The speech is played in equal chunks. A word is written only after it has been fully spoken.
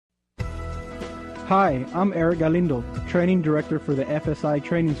Hi, I'm Eric Galindo, Training Director for the FSI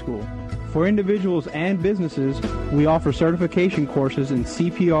Training School. For individuals and businesses, we offer certification courses in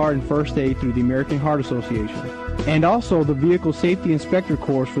CPR and First Aid through the American Heart Association, and also the Vehicle Safety Inspector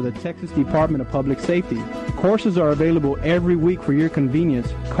course for the Texas Department of Public Safety. Courses are available every week for your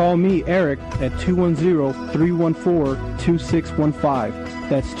convenience. Call me, Eric, at 210-314-2615.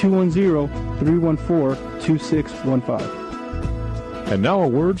 That's 210-314-2615. And now a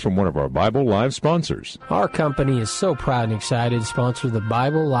word from one of our Bible Live sponsors. Our company is so proud and excited to sponsor the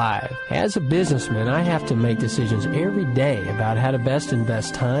Bible Live. As a businessman, I have to make decisions every day about how to best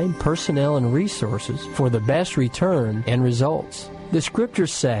invest time, personnel, and resources for the best return and results. The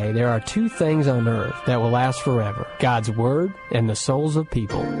scriptures say there are two things on earth that will last forever: God's Word and the souls of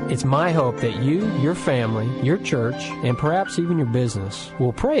people. It's my hope that you, your family, your church, and perhaps even your business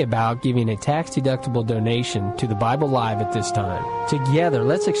will pray about giving a tax-deductible donation to the Bible Live at this time. Together,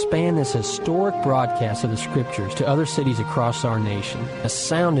 let's expand this historic broadcast of the scriptures to other cities across our nation. A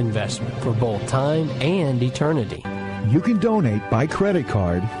sound investment for both time and eternity. You can donate by credit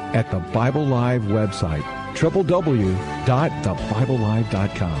card at the Bible Live website,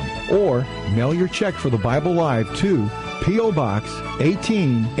 www.thebiblelive.com, or mail your check for the Bible Live to P.O. Box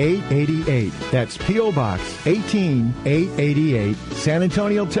 18888. That's P.O. Box 18888, San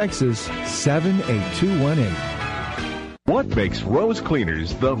Antonio, Texas 78218. What makes Rose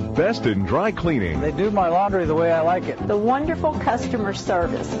Cleaners the best in dry cleaning? They do my laundry the way I like it. The wonderful customer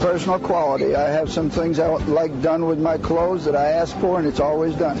service. Personal quality. I have some things I like done with my clothes that I ask for, and it's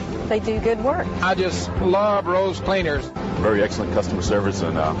always done. They do good work. I just love Rose Cleaners. Very excellent customer service,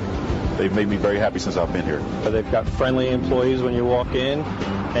 and they've made me very happy since I've been here. They've got friendly employees when you walk in,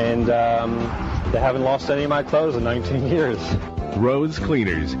 and they haven't lost any of my clothes in 19 years. Rose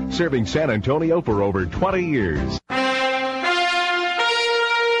Cleaners, serving San Antonio for over 20 years.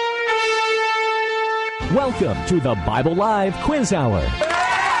 Welcome to the Bible Live Quiz Hour.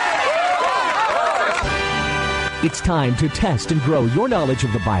 It's time to test and grow your knowledge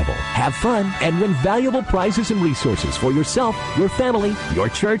of the Bible, have fun, and win valuable prizes and resources for yourself, your family, your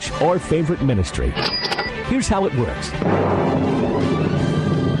church, or favorite ministry. Here's how it works.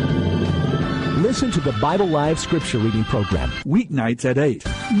 Listen to the Bible Live Scripture Reading Program. Weeknights at 8.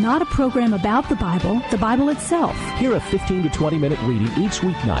 Not a program about the Bible itself. Hear a 15 to 20 minute reading each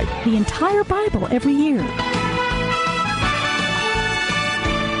weeknight. The entire Bible every year.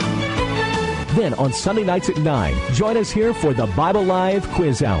 Then on Sunday nights at 9, join us here for the Bible Live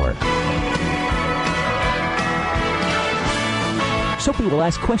Quiz Hour. Soapy will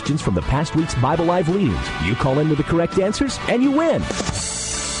ask questions from the past week's Bible Live readings. You call in with the correct answers, and you win.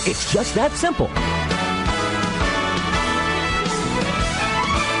 It's just that simple.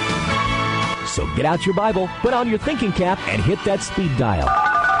 So get out your Bible, put on your thinking cap, and hit that speed dial.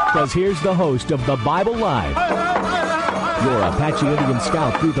 Because here's the host of the Bible Live, your Apache Indian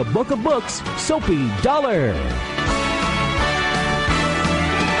scout through the Book of Books, Soapy Dollar.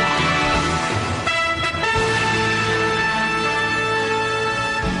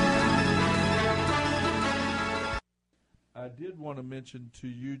 I did want to mention to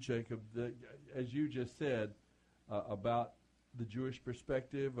you, Jacob, that as you just said about the Jewish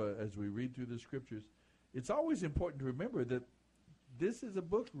perspective as we read through the scriptures, it's always important to remember that this is a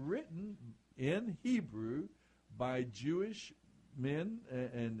book written in Hebrew by Jewish men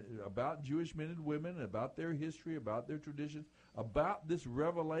and about Jewish men and women, about their history, about their traditions, about this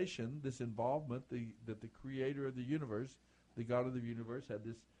revelation, this involvement that the creator of the universe, the God of the universe, had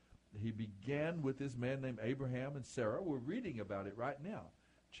this. He began with this man named Abraham and Sarah. We're reading about it right now,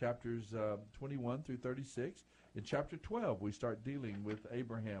 chapters 21 through 36. In chapter 12, we start dealing with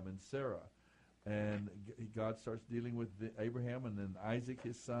Abraham and Sarah. And God starts dealing with Abraham and then Isaac,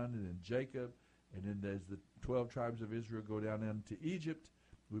 his son, and then Jacob. And then as the 12 tribes of Israel go down into Egypt,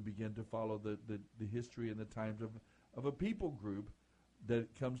 we begin to follow the history and the times of a people group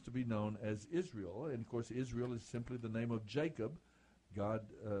that comes to be known as Israel. And, of course, Israel is simply the name of Jacob. God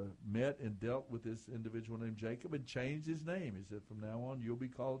met and dealt with this individual named Jacob and changed his name. He said, from now on, you'll be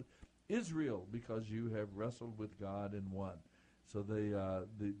called Israel because you have wrestled with God and won. So they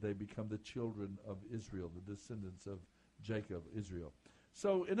become the children of Israel, the descendants of Jacob, Israel.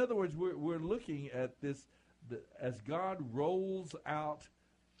 So, in other words, we're looking at this as God rolls out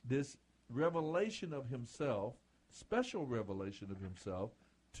this revelation of himself, special revelation of himself,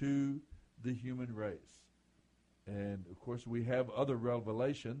 to the human race. And, of course, we have other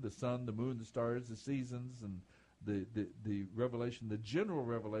revelation, the sun, the moon, the stars, the seasons, and the revelation, the general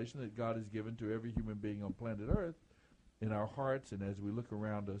revelation that God has given to every human being on planet Earth in our hearts and as we look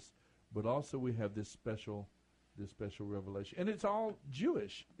around us. But also we have this special revelation. And it's all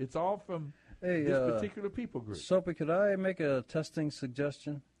Jewish. It's all from Hey, this particular people group. Soapy, could I make a testing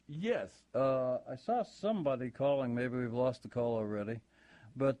suggestion? Yes. I saw somebody calling. Maybe we've lost the call already.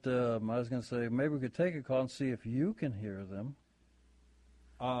 But I was going to say maybe we could take a call and see if you can hear them.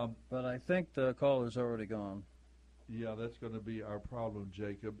 But I think the caller's already gone. Yeah, that's going to be our problem,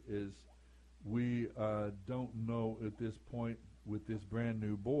 Jacob, is we don't know at this point with this brand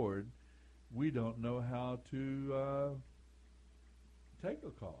new board, we don't know how to take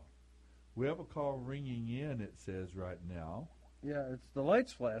a call. We have a call ringing in, it says right now. Yeah, it's the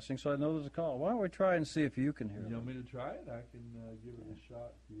light's flashing, so I know there's a call. Why don't we try and see if you can hear You want me to try it? I can give it a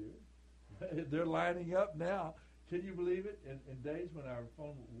shot here. They're lining up now. Can you believe it? In days when our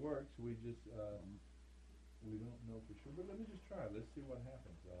phone works, we just we don't know for sure. But let me just try. Let's see what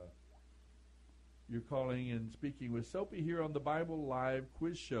happens. You're calling and speaking with Soapy here on the Bible Live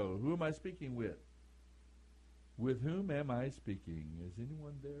Quiz Show. Who am I speaking with? With whom am I speaking? Is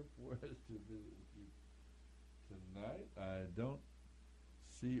anyone there for us to visit with you tonight? I don't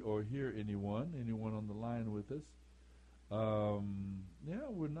see or hear anyone on the line with us. Yeah,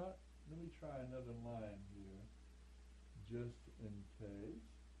 we're not. Let me try another line here, just in case.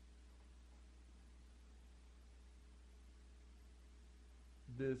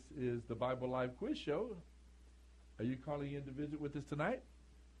 This is the Bible Live Quiz Show. Are you calling in to visit with us tonight?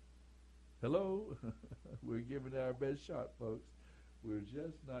 Hello? We're giving it our best shot, folks. We're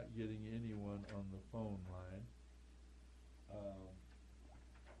just not getting anyone on the phone line.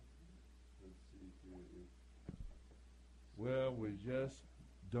 Let's see here. Well, we just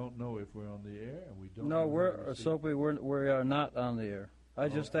don't know if we're on the air, and we don't. No, we're Soapy. We are not on the air. I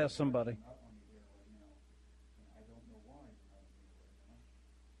just asked somebody.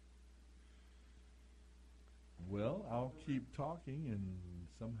 Well, I'll keep talking, and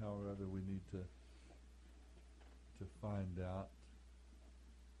somehow or other we need to find out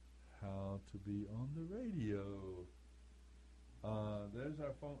how to be on the radio. There's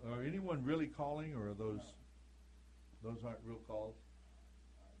our phone. Are anyone really calling, or are those aren't real calls?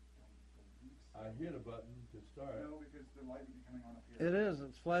 I hit a button to start. No, because the light would be coming on up here. It is.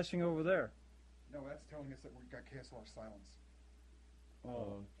 It's flashing over there. No, that's telling us that we've got KSLR silence.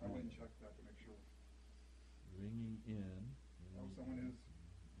 Oh. I went and checked that to make sure. Ringing in. Oh, someone is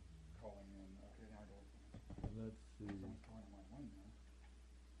calling in. Okay, now I go. Let's see. Someone's calling on my line now.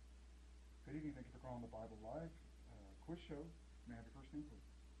 Good evening. Thank you for calling the Bible Live Quiz Show. May I have your first name, please?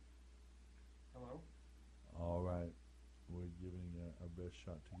 Hello? All right. We're giving our best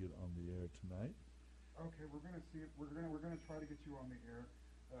shot to get on the air tonight. Okay, we're going to see if we're going to try to get you on the air.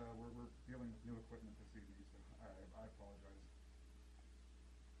 We're dealing with new equipment this evening, so I apologize.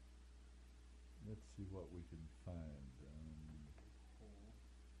 Let's see what we can find.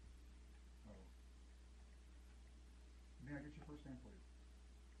 May I get your first name, please?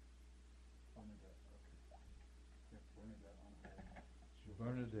 Bernadette. Okay. Yes, Bernadette on hold.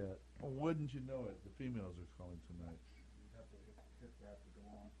 Bernadette. Oh, wouldn't you know it? The females are calling tonight. You have to hit that to go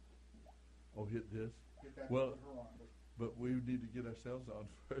on. Oh, hit this? Hit that well, to put her on. but we need to get ourselves on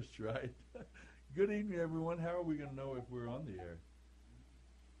first, right? Good evening, everyone. How are we going to know if we're on the air?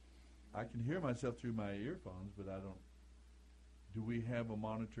 I can hear myself through my earphones, but I don't. Do we have a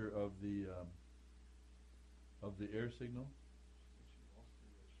monitor of the air signal?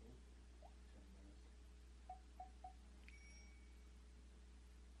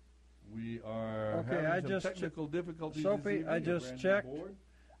 We are having some technical difficulties. Soapy, I just checked.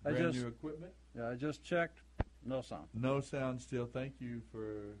 Brand new equipment. Yeah, I just checked. No sound. No sound still. Thank you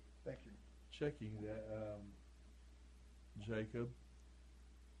for checking that, Jacob.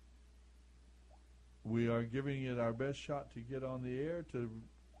 We are giving it our best shot to get on the air, to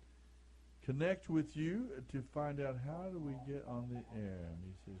connect with you, to find out how do we get on the air. Let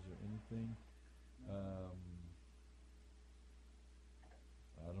me see, is there anything?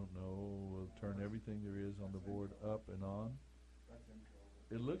 I don't know. We'll turn everything there is on the board up and on.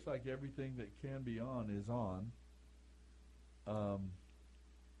 It looks like everything that can be on is on. Telephone.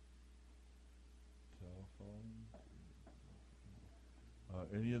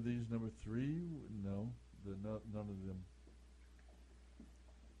 Any of these number 3? No, none of them.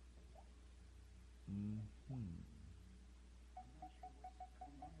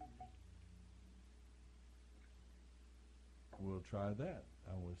 We'll try that.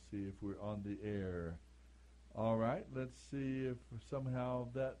 I will see if we're on the air. All right, let's see if somehow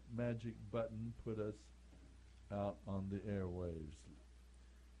that magic button put us out on the airwaves.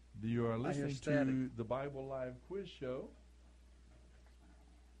 You are listening to the Bible Live Quiz Show.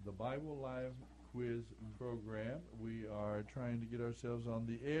 The Bible Live Quiz program. We are trying to get ourselves on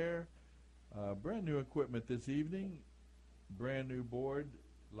the air. Brand new equipment this evening. Brand new board.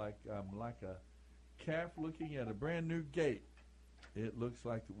 like I'm like a calf looking at a brand new gate. It looks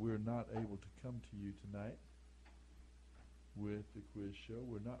like we're not able to come to you tonight with the quiz show.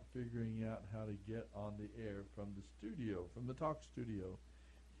 We're not figuring out how to get on the air from the studio, from the talk studio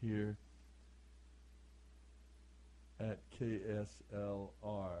here at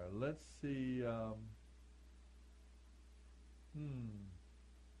KSLR. Let's see.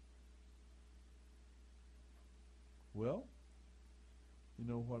 Well, you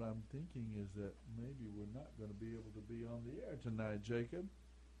know what I'm thinking is that maybe we're not going to be able to be on the air tonight, Jacob.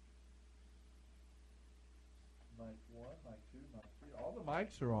 Mic 1, mic 2, mic 3. All the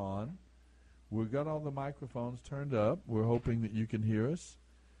mics are on. We've got all the microphones turned up. We're hoping that you can hear us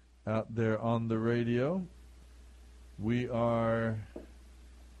out there on the radio. We are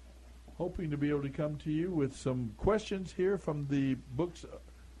hoping to be able to come to you with some questions here from the books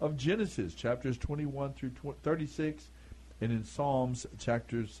of Genesis, chapters 21 through 36, and in Psalms,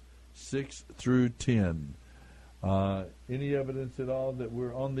 chapters 6 through 10. Any evidence at all that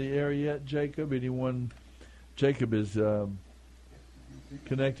we're on the air yet, Jacob? Anyone? Jacob is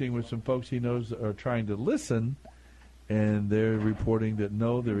connecting with some folks he knows are trying to listen, and they're reporting that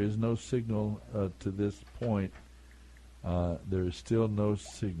no, there is no signal to this point. There is still no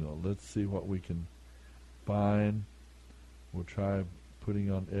signal. Let's see what we can find. We'll try pushing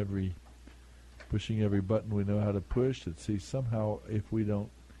every button we know how to push to see somehow if we don't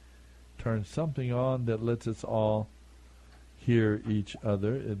turn something on that lets us all hear each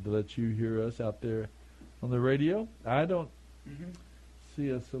other and lets you hear us out there on the radio. I don't see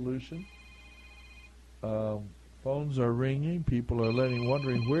a solution. Phones are ringing. People are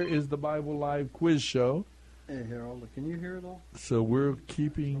wondering, where is the Bible Live quiz show? Hey, Harold, can you hear it all? So we're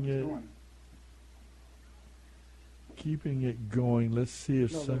keeping it going. Let's see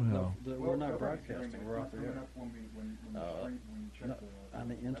if somehow. We're not broadcasting. We're off the air. On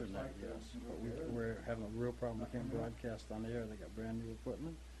the internet, yes. But we're having a real problem. We can't broadcast on the air. They got brand new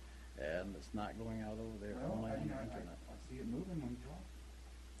equipment, and it's not going out over there. Only on the internet. I see it moving when you talk.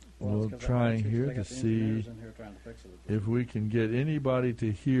 We're trying here to see if we can get anybody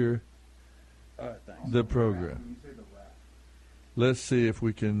to hear the program. Let's see if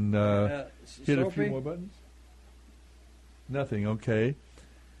we can hit a few more buttons. Nothing, okay.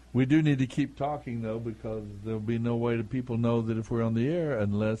 We do need to keep talking, though, because there'll be no way that people know that if we're on the air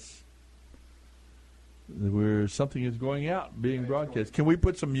unless something is going out, being broadcast. Can we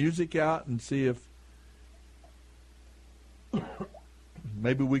put some music out and see if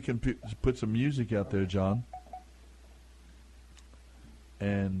maybe we can put some music out there, John?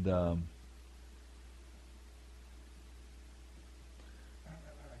 And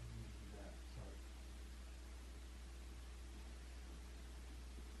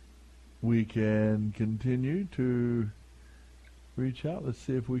we can continue to reach out. Let's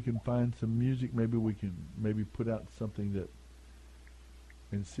see if we can find some music. Maybe we can put out something that,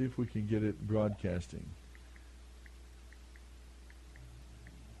 and see if we can get it broadcasting.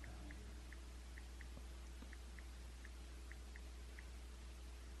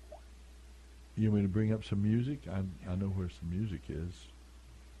 You want me to bring up some music? I know where some music is.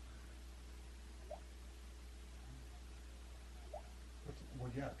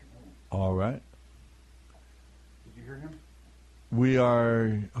 Well, yeah. All right. Did you hear him? We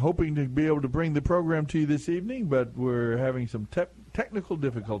are hoping to be able to bring the program to you this evening, but we're having some technical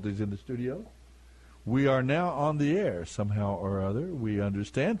difficulties in the studio. We are now on the air somehow or other. We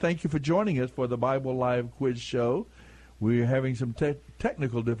understand. Thank you for joining us for the Bible Live Quiz Show. We're having some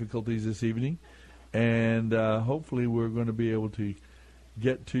technical difficulties this evening, and hopefully we're going to be able to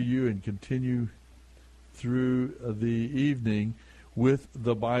get to you and continue through the evening with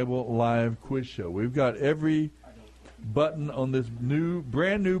the Bible Live Quiz Show. We've got every button on this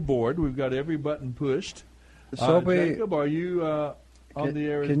brand new board. We've got every button pushed. Soapy, Jacob, are you on the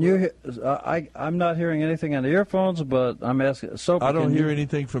air? Can you? I'm not hearing anything on the earphones, but I'm asking. Soapy, I don't hear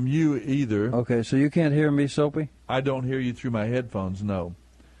anything from you either. Okay, so you can't hear me, Soapy? I don't hear you through my headphones. No.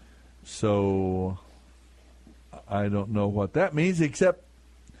 So I don't know what that means, except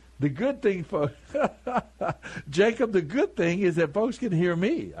the good thing for Jacob, the good thing is that folks can hear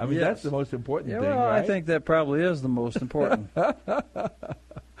me. I mean, yes. That's the most important thing, well, right? I think that probably is the most important.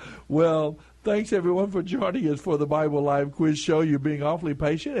 Well, thanks, everyone, for joining us for the Bible Live Quiz Show. You're being awfully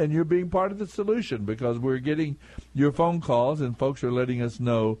patient, and you're being part of the solution because we're getting your phone calls, and folks are letting us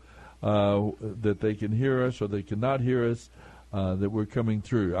know that they can hear us or they cannot hear us, that we're coming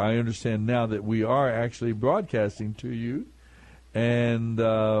through. I understand now that we are actually broadcasting to you. And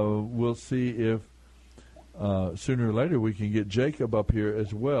we'll see if sooner or later we can get Jacob up here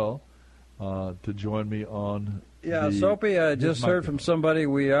as well to join me on Yeah, Soapy, I just heard from somebody.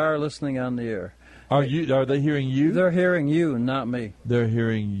 We are listening on the air. Are they hearing you? They're hearing you, not me. They're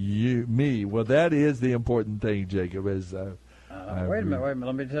hearing me. Well, that is the important thing, Jacob. Wait a minute.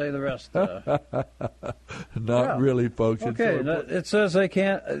 Let me tell you the rest. Not really, folks. Okay, it says they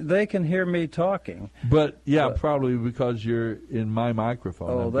can hear me talking. But probably because you're in my microphone.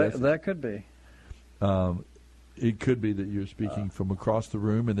 Oh, that could be. It could be that you're speaking from across the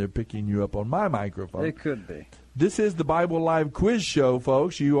room and they're picking you up on my microphone. It could be. This is the Bible Live Quiz Show,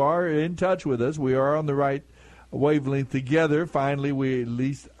 folks. You are in touch with us. We are on the right wavelength together. Finally,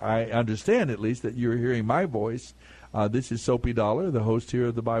 I understand at least that you're hearing my voice. This is Soapy Dollar, the host here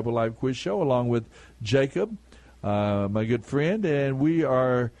of the Bible Live Quiz Show, along with Jacob, my good friend, and we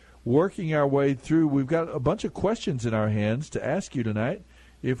are working our way through. We've got a bunch of questions in our hands to ask you tonight.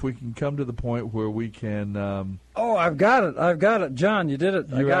 If we can come to the point where we can... I've got it. John, you did it.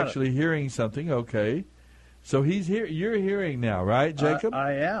 You're actually hearing something. Okay. So he's here. You're hearing now, right, Jacob?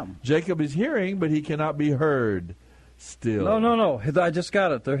 I am. Jacob is hearing, but he cannot be heard still. No. I just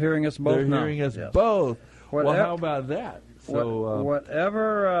got it. They're hearing us both now. They're hearing us both. Well, how about that? So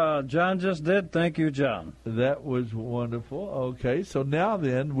whatever John just did, thank you, John. That was wonderful. Okay, so now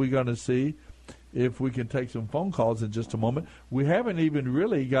then we're going to see if we can take some phone calls in just a moment. We haven't even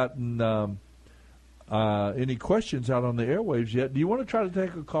really gotten any questions out on the airwaves yet. Do you want to try to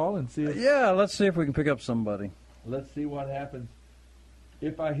take a call and see? Let's see if we can pick up somebody. Let's see what happens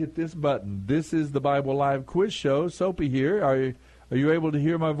if I hit this button. This is the Bible Live Quiz Show. Soapy here. Are you able to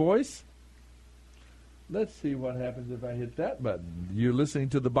hear my voice? Let's see what happens if I hit that button. You're listening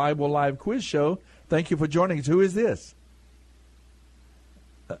to the Bible Live Quiz Show. Thank you for joining us. Who is this?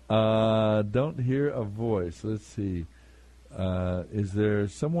 Don't hear a voice. Let's see. Is there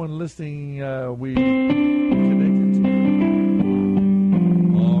someone listening we connected to?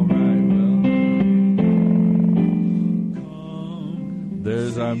 All right, well.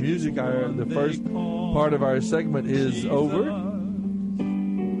 There's our music. The first part of our segment is over.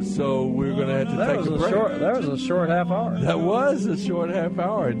 So we're going to have to take a break. That was a short half hour. That was a short half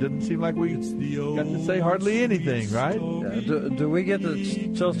hour. It didn't seem like we got to say hardly anything, right? Do we get to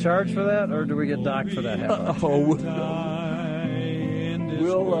still charge for that, or do we get docked for that half hour?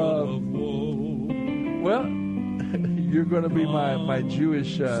 Well, you're going to be my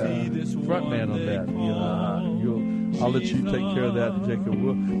Jewish front man on that. I'll let you take care of that,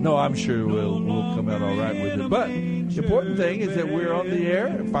 Jacob. I'm sure we'll come out all right with it. But the important thing is that we're on the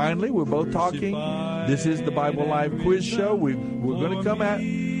air. Finally, we're both talking. This is the Bible Live Quiz Show. We're going to come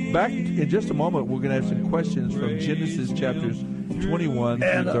back in just a moment. We're going to have some questions from Genesis chapters 21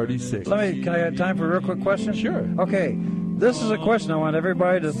 through 36. Can I have time for a real quick question? Sure. Okay. This is a question I want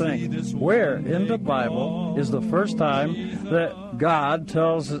everybody to think. Where in the Bible is the first time that God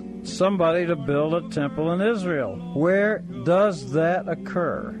tells somebody to build a temple in Israel? Where does that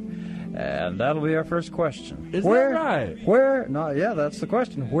occur? And that'll be our first question. Is that right? Where? No, yeah, that's the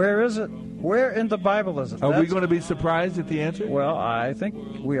question. Where is it? Where in the Bible is it? Are we going to be surprised at the answer? Well, I think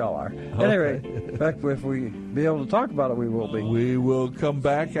we all are. Okay. Anyway, in fact, if we be able to talk about it, we will be. We will come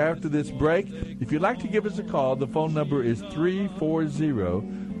back after this break. If you'd like to give us a call, the phone number is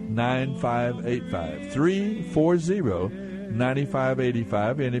 340-9585.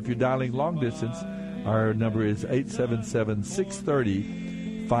 340-9585. And if you're dialing long distance, our number is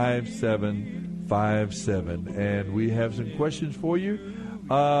 877-630-5757. And we have some questions for you.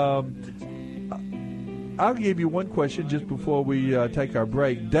 I'll give you one question just before we take our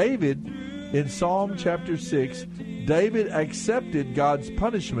break. David, in Psalm chapter 6, David accepted God's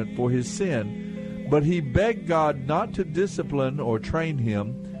punishment for his sin, but he begged God not to discipline or train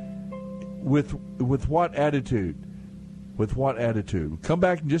him. With what attitude? With what attitude? Come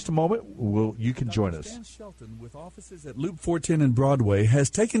back in just a moment. You can join us. Suzanne Shelton, with offices at Loop 410 and Broadway,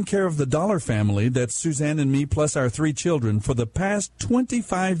 has taken care of the Dollar family, that's Suzanne and me plus our 3 children, for the past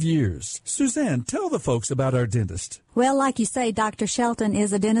 25 years. Suzanne, tell the folks about our dentist. Well, like you say, Dr. Shelton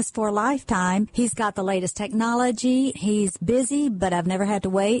is a dentist for a lifetime. He's got the latest technology. He's busy, but I've never had to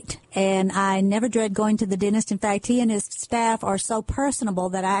wait. And I never dread going to the dentist. In fact, he and his staff are so personable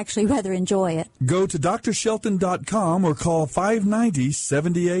that I actually rather enjoy it. Go to drshelton.com or call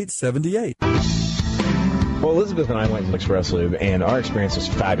 590-7878. Well, Elizabeth and I went to Express Lube, and our experience was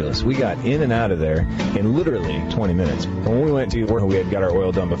fabulous. We got in and out of there in literally 20 minutes. When we went to where we had got our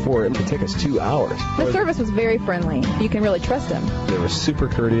oil done before, it could take us 2 hours. The service was very friendly. You can really trust them. They were super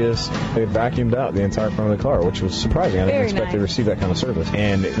courteous. They vacuumed out the entire front of the car, which was surprising. I didn't expect to receive that kind of service.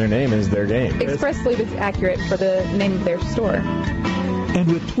 And their name is their game. Express Lube is accurate for the name of their store. And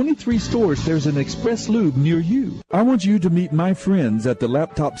with 23 stores, there's an Express Lube near you. I want you to meet my friends at the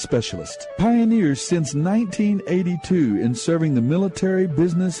Laptop Specialist. Pioneers since 1982 in serving the military,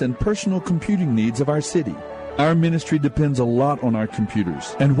 business, and personal computing needs of our city. Our ministry depends a lot on our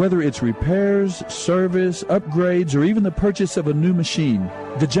computers. And whether it's repairs, service, upgrades, or even the purchase of a new machine,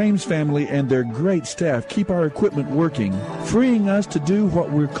 the James family and their great staff keep our equipment working, freeing us to do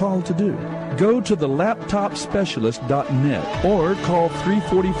what we're called to do. Go to thelaptopspecialist.net or call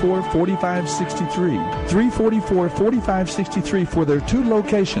 344-4563. 344-4563 for their 2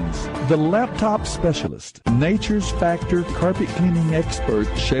 locations. The Laptop Specialist. Nature's Factor carpet cleaning expert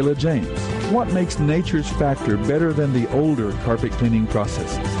Shayla James. What makes Nature's Factor better than the older carpet cleaning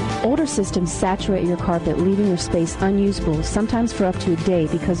processes? Older systems saturate your carpet, leaving your space unusable, sometimes for up to a day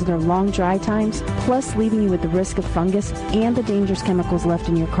because of their long dry times, plus leaving you with the risk of fungus and the dangerous chemicals left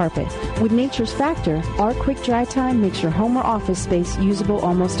in your carpet. With Nature's Factor, our quick dry time makes your home or office space usable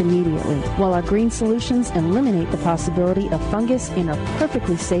almost immediately, while our green solutions eliminate the possibility of fungus and are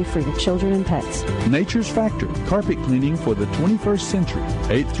perfectly safe for your children and pets. Nature's Factor, carpet cleaning for the 21st century.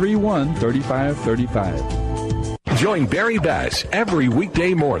 831-3535. Join Barry Bass every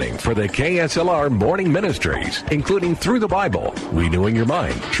weekday morning for the KSLR Morning Ministries, including Through the Bible, Renewing Your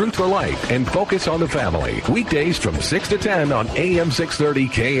Mind, Truth for Life, and Focus on the Family. Weekdays from 6 to 10 on AM 630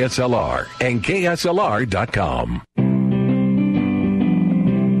 KSLR and KSLR.com.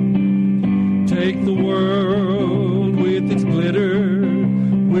 Take the world with its glitter,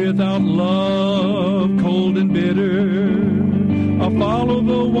 without love, cold and bitter. I'll follow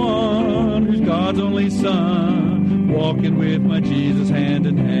the one who's God's only Son, walking with my Jesus hand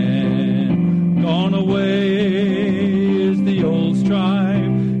in hand. Gone away is the old strife,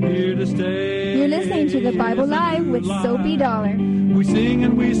 here to stay. You're listening to the Bible Live with Soapy Dollar. We sing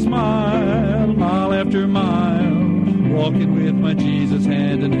and we smile, mile after mile, walking with my Jesus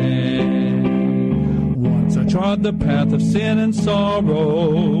hand in hand. Once I trod the path of sin and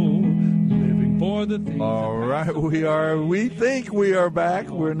sorrow, for the things. All right, we think we are back.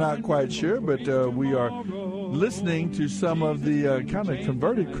 We're not quite sure, but we are listening to some of the kind of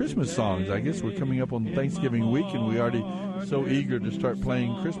converted Christmas songs. I guess we're coming up on Thanksgiving week, and we already so eager to start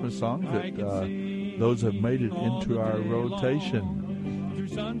playing Christmas songs that those have made it into our rotation.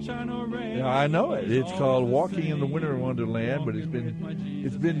 Yeah, I know it. It's called Walking in the Winter Wonderland, but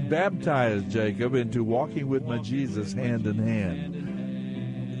it's been baptized, Jacob, into Walking with My Jesus hand in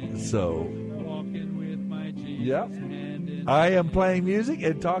hand. So, yep, I am playing music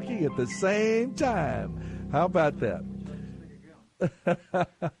and talking at the same time. How about that?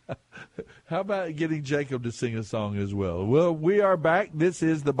 How about getting Jacob to sing a song as well? Well, we are back. This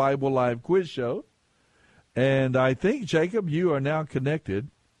is the Bible Live Quiz Show. And I think, Jacob, you are now connected.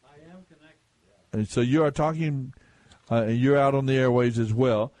 I am connected, yeah. And so you are talking, you're out on the airwaves as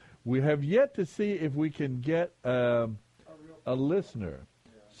well. We have yet to see if we can get a listener.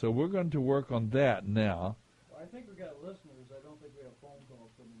 Yeah. So we're going to work on that now. Well, I think we got listeners. I don't think we have phone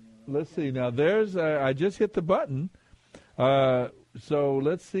calls coming in. Let's see. Now, there's, I just hit the button. So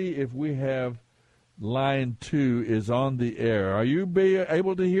let's see if we have line 2 is on the air. Are you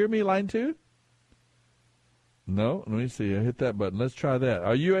able to hear me, line 2? No? Let me see. I hit that button. Let's try that.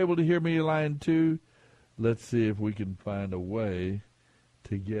 Are you able to hear me, line 2? Let's see if we can find a way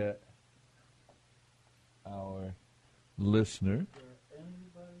to get our listener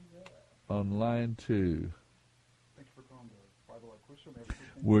on line 2. Thank you for calling the Bible Live Quiz Show.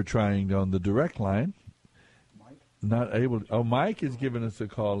 We're trying on the direct line. Mike? Not able to. Oh, Mike is giving us a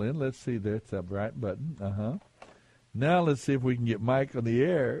call in. Let's see. That's that right button. Uh-huh. Now let's see if we can get Mike on the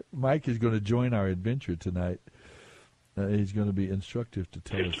air. Mike is going to join our adventure tonight. He's going to be instructive to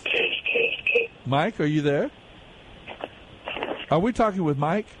tell us. Mike, are you there? Are we talking with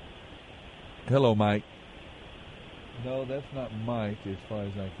Mike? Hello, Mike. No, that's not Mike as far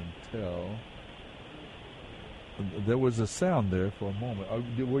as I can tell. There was a sound there for a moment.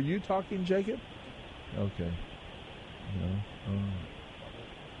 Were you talking, Jacob? Okay. No.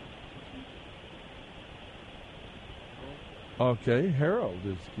 Okay, Harold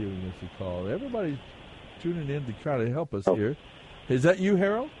is giving us a call. Everybody's tuning in to try to help us here. Is that you,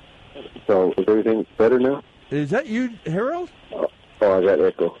 Harold? So, is everything better now? Is that you, Harold? Oh, I got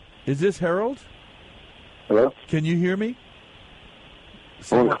echo. Is this Harold? Hello? Can you hear me?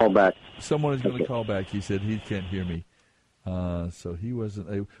 Someone call back. Someone is going to call back. He said he can't hear me. So he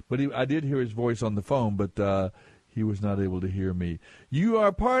wasn't able. But I did hear his voice on the phone, but he was not able to hear me. You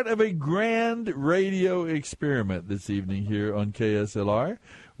are part of a grand radio experiment this evening here on KSLR.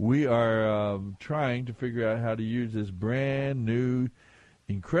 We are trying to figure out how to use this brand new,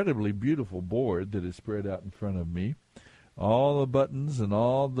 incredibly beautiful board that is spread out in front of me all the buttons and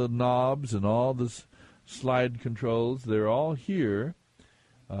all the knobs and all the slide controls. They're all here.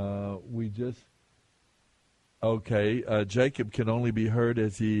 Jacob can only be heard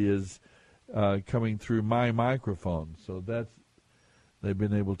as he is coming through my microphone. So they've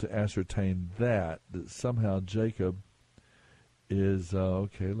been able to ascertain that somehow Jacob is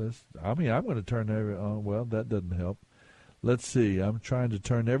okay. I'm going to turn on. Well, that doesn't help. Let's see. I'm trying to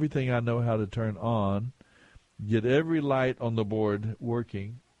turn everything I know how to turn on. Get every light on the board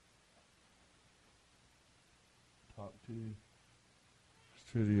working. Talk to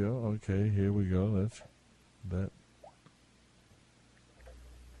studio. Okay, here we go. That's that.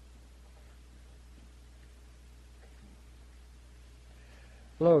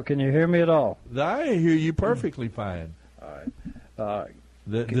 Hello, can you hear me at all? I hear you perfectly fine. All right.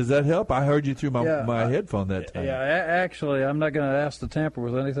 Does that help? I heard you through my headphone that time. Yeah, actually, I'm not going to ask to tamper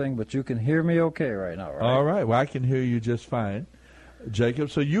with anything, but you can hear me okay right now, right? All right. Well, I can hear you just fine, Jacob.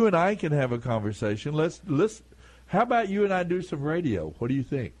 So you and I can have a conversation. Let's. How about you and I do some radio? What do you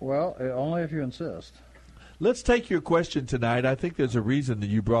think? Well, only if you insist. Let's take your question tonight. I think there's a reason that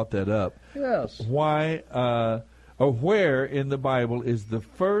you brought that up. Yes. Why or where in the Bible is the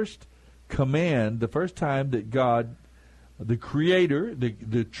first command, the first time that God, the Creator,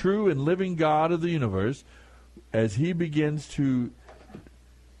 the true and living God of the universe, as He begins to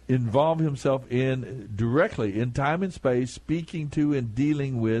involve Himself directly in time and space, speaking to and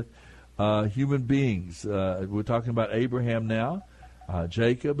dealing with human beings. We're talking about Abraham now,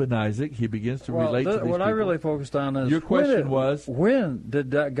 Jacob and Isaac. He begins to relate to these what people. I really focused on is your question was, when did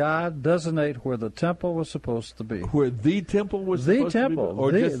God designate where the temple was supposed to be? Where the temple was supposed to be?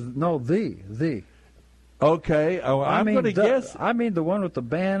 Or the. Okay, I'm going to guess. I mean the one with the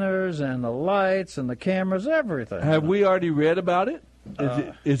banners and the lights and the cameras, everything. Have we already read about it?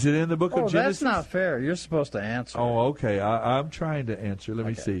 Is it in the book of Genesis? That's not fair. You're supposed to answer. Oh, okay. I'm trying to answer. Let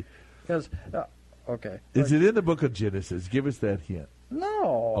me see. Because, okay. Is it in the book of Genesis? Give us that hint.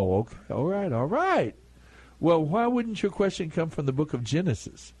 No. Oh, okay. All right. Well, why wouldn't your question come from the book of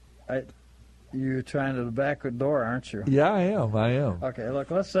Genesis? You're trying to the back door, aren't you? Yeah, I am. Okay,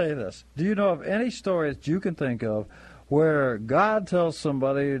 look, let's say this. Do you know of any story that you can think of where God tells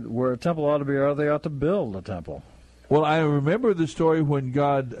somebody where a temple ought to be or they ought to build a temple? Well, I remember the story when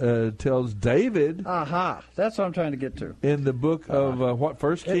God tells David. Aha, that's what I'm trying to get to. In the book of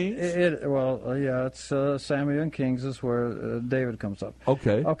First Kings? It's Samuel and Kings is where David comes up.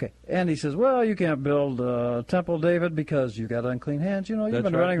 Okay. And he says, well, you can't build a temple, David, because you got unclean hands. You know, you've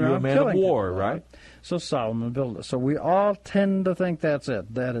been running around killing. You're a man of war, right? So Solomon built it. So we all tend to think that's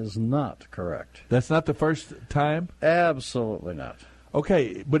it. That is not correct. That's not the first time? Absolutely not.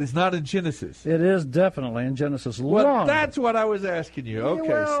 Okay, but it's not in Genesis. It is definitely in Genesis. Well, that's what I was asking you.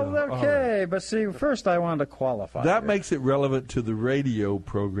 Okay, but see, first I wanted to qualify. That makes it relevant to the radio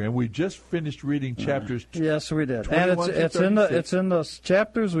program. We just finished reading chapters. Yes, we did, and it's in the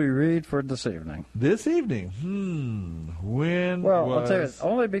chapters we read for this evening. This evening, when? Well, I'll tell you,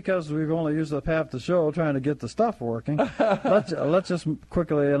 only because we've only used up half the show trying to get the stuff working. let's just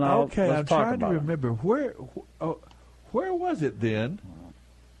quickly and I'll. Okay, I'm trying to remember where. Where was it then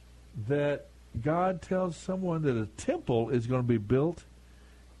that God tells someone that a temple is going to be built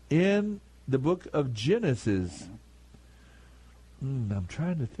in the book of Genesis? I'm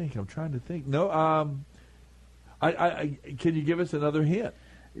trying to think. No, can you give us another hint?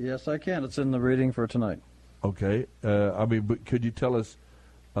 Yes, I can. It's in the reading for tonight. Okay. But could you tell us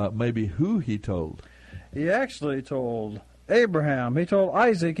maybe who he told? He actually told Abraham. He told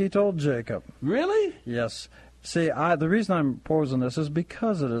Isaac. He told Jacob. Really? Yes. See, the reason I'm posing this is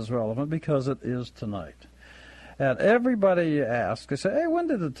because it is relevant, because it is tonight. And everybody you ask, they say, hey, when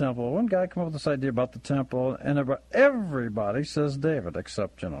did the temple, when God come up with this idea about the temple? And everybody says David,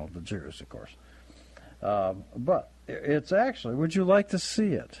 except, the Jews, of course. But it's actually, would you like to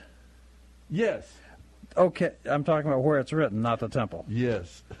see it? Yes. Okay, I'm talking about where it's written, not the temple.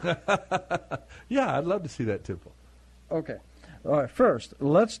 Yes. Yeah, I'd love to see that temple. Okay. All right, first,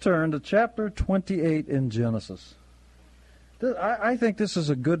 let's turn to chapter 28 in Genesis. I think this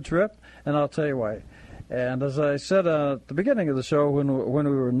is a good trip, and I'll tell you why. And as I said at the beginning of the show, when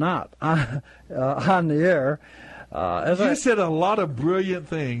we were not on the air, you said a lot of brilliant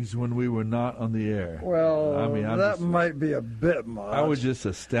things when we were not on the air. Well, that might be a bit much. I was just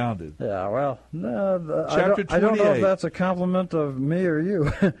astounded. Yeah, well, no, Chapter 28. I don't know if that's a compliment of me or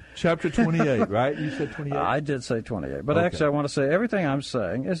you. Chapter 28, right? You said 28? I did say 28. But okay. Actually, I want to say everything I'm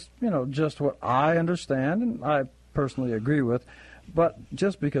saying is, just what I understand and I personally agree with. But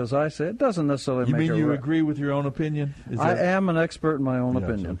just because I say it doesn't necessarily make it right. You mean you agree with your own opinion? I am an expert in my own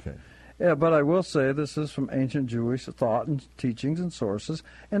opinion. Okay. Yeah, but I will say this is from ancient Jewish thought and teachings and sources,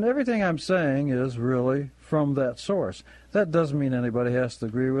 and everything I'm saying is really from that source. That doesn't mean anybody has to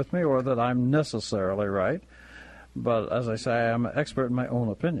agree with me or that I'm necessarily right, but as I say, I'm an expert in my own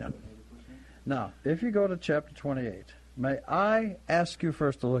opinion. Now, if you go to chapter 28, may I ask you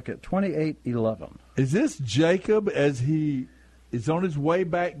first to look at 28:11. Is this Jacob as he is on his way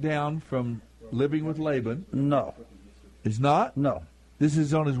back down from living with Laban? No. He's not? No. This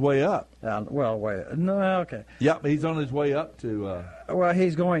is on his way up. Okay. Yep, he's on his way up to... Well,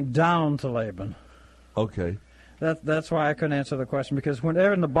 he's going down to Laban. Okay. That's why I couldn't answer the question, because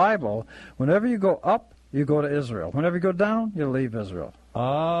whenever in the Bible, whenever you go up, you go to Israel. Whenever you go down, you leave Israel.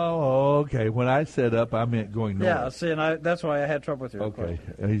 Oh, okay. When I said up, I ment going north. Yeah, see, and that's why I had trouble with your question.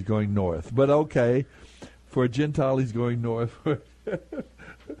 Okay, he's going north. But okay, for a Gentile, he's going north.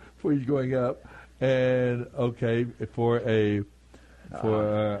 For he's going up. And, okay, for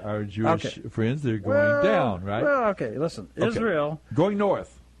our Jewish friends, they're going down, right? Well, okay, listen. Okay. Israel... Going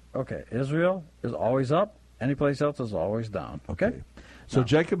north. Okay, Israel is always up. Any place else is always down. Okay? So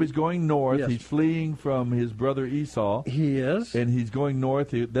Jacob is going north. Yes. He's fleeing from his brother Esau. He is. And he's going north.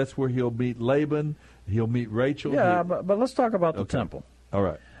 That's where he'll meet Laban. He'll meet Rachel. Yeah, but let's talk about the temple. All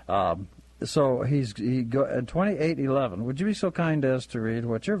right. So in 28:11. Would you be so kind as to read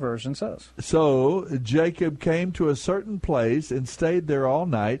what your version says? So Jacob came to a certain place and stayed there all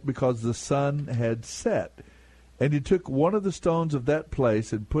night because the sun had set. And he took one of the stones of that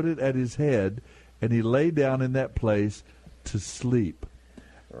place and put it at his head, and he lay down in that place to sleep.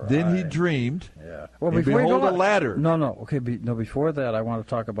 Right. Then he dreamed. Yeah. Well, and behold, a ladder. No. Okay. Before that, I want to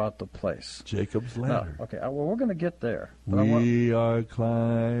talk about the place. Jacob's ladder. No, okay. Well, we're going to get there. We are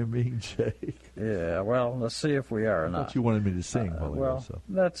climbing, Jacob. Yeah. Well, let's see if we are or not. I thought you wanted me to sing.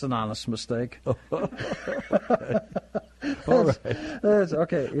 That's an honest mistake. All right.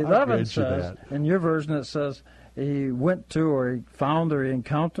 Okay. 11 says in your version it says he went to or he found or he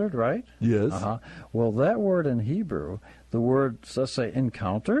encountered, right? Yes. Well, that word in Hebrew, the word, let's say,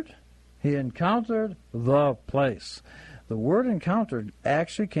 encountered, he encountered the place. The word encountered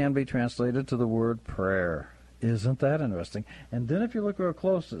actually can be translated to the word prayer. Isn't that interesting? And then if you look real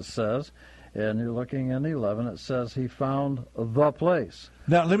close, it says, and you're looking in 11, it says he found the place.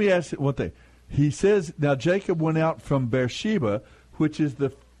 Now, let me ask you one thing. He says, now Jacob went out from Beersheba, which is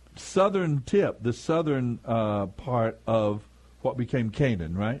the southern tip, the southern part of what became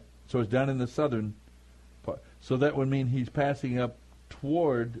Canaan, right? So it's down in the southern part. So that would mean he's passing up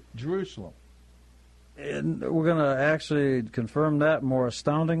toward Jerusalem. And we're going to actually confirm that more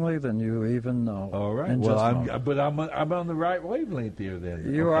astoundingly than you even know. All right. Well, I'm on the right wavelength here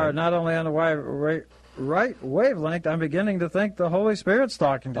then. You are not only on the right wavelength, I'm beginning to think the Holy Spirit's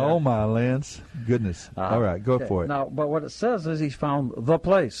talking to you. Oh, my Lance. Goodness. All right, go for it. Now, but what it says is he found the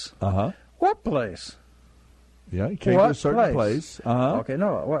place. What place? Yeah, he came to a certain place. Okay,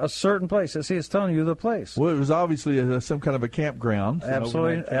 no, a certain place. See, it's telling you the place. Well, it was obviously some kind of a campground.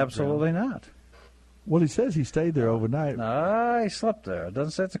 Absolutely not. Well, he says he stayed there overnight. No, he slept there. It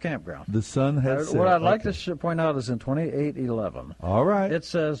doesn't say it's a campground. The sun has set. What I'd like to point out is in 28:11. All right. It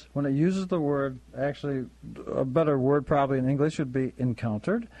says, when it uses the word, actually a better word probably in English would be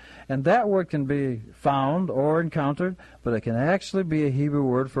encountered. And that word can be found or encountered, but it can actually be a Hebrew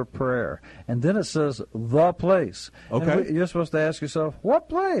word for prayer. And then it says, the place. Okay. And you're supposed to ask yourself, what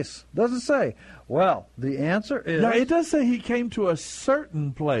place? Does it say? Well, the answer is... No, it does say he came to a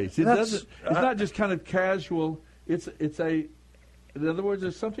certain place. It doesn't. It's not just kind of casual. It's a... In other words,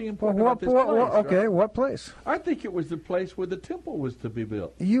 there's something important about this place. Okay, right? What place? I think it was the place where the temple was to be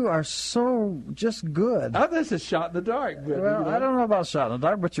built. You are so just good. That's a shot in the dark. Well, I don't know about shot in the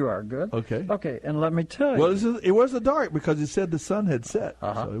dark, but you are good. Okay. Okay, and let me tell you. Well, it was the dark because it said the sun had set.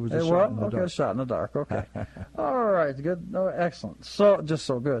 So it was a shot in the dark. Shot in the dark. Okay. All right, good. No, excellent. So, just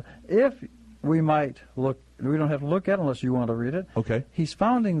so good. If we might look, we don't have to look at it unless you want to read it. Okay. He's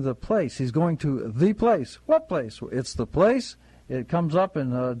founding the place. He's going to the place. What place? It's the place. It comes up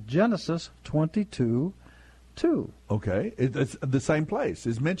in Genesis 22:2. Okay, it's the same place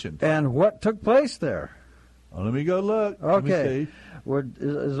is mentioned. And what took place there? Well, let me go look. Okay.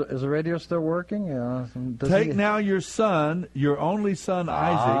 Is the radio still working? Take now your son, your only son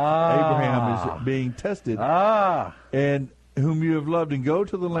Isaac. Abraham is being tested. And whom you have loved, and go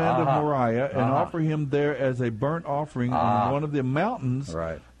to the land of Moriah and offer him there as a burnt offering on one of the mountains.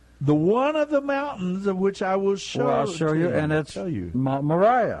 Right. The one of the mountains of which I will show. Well, I'll show you, and it's Mount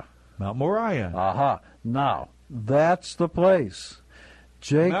Moriah. Mount Moriah. Now, that's the place.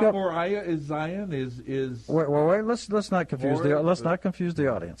 Jacob. Mount Moriah is Zion. Is wait. Let's not confuse not confuse the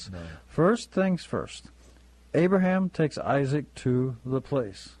audience. No. First things first. Abraham takes Isaac to the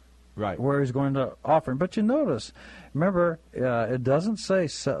place. Right. Where he's going to offer him. But you notice, remember, it doesn't say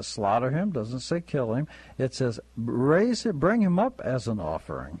slaughter him, doesn't say kill him. It says raise it, bring him up as an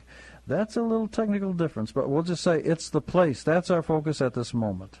offering. That's a little technical difference, but we'll just say it's the place. That's our focus at this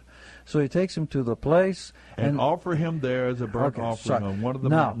moment. So he takes him to the place and offer him there as a burnt offering on one of the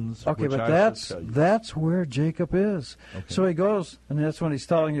mountains. Okay, but that's where Jacob is. Okay. So he goes, and that's when he's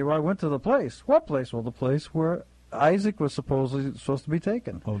telling you, well, I went to the place. What place? Well, the place where Isaac was supposed to be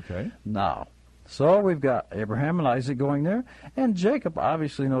taken. Okay. Now, so we've got Abraham and Isaac going there, and Jacob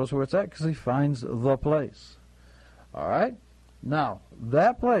obviously knows where it's at because he finds the place. All right? Now,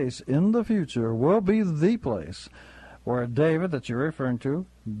 that place in the future will be the place where David, that you're referring to,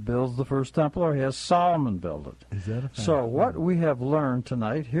 builds the first temple, or he has Solomon build it. Is that a fact? So what we have learned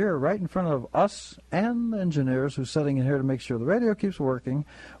tonight here, right in front of us and the engineers who's sitting in here to make sure the radio keeps working,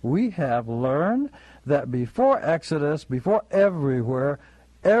 we have learned that before Exodus, before everywhere,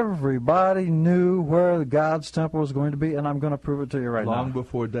 everybody knew where God's temple was going to be, and I'm going to prove it to you right now. Long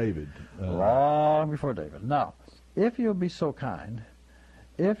before David. Long before David. Now, if you'll be so kind,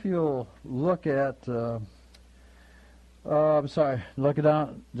 if you'll look at... I'm sorry. Look it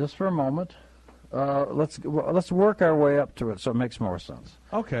down just for a moment. Let's work our way up to it so it makes more sense.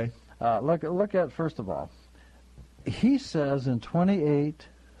 Okay. Look at, first of all, he says in 28:13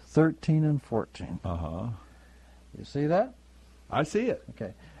 and 14. Uh-huh. You see that? I see it.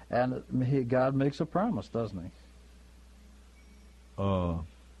 Okay. And God makes a promise, doesn't he?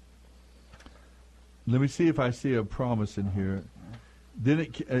 Let me see if I see a promise in here. Then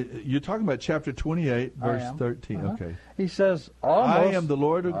you're talking about chapter 28, verse 13. Uh-huh. Okay. He says, almost... I am the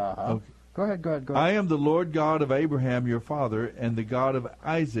Lord of... Okay. Go ahead. I am the Lord God of Abraham, your father, and the God of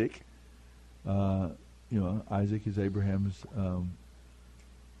Isaac. Isaac is Abraham's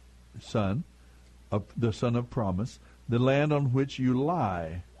son, the son of promise, the land on which you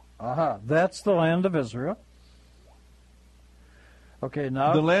lie. That's the land of Israel. Okay,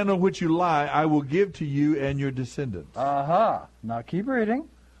 now... The land on which you lie, I will give to you and your descendants. Now keep reading.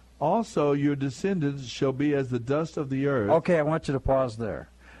 Also, your descendants shall be as the dust of the earth. Okay, I want you to pause there.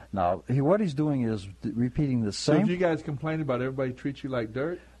 Now, what he's doing is repeating the same... So if you guys complain about everybody treats you like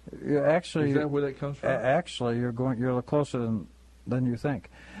dirt, actually... Is that where that comes from? Actually, you're a little closer than you think.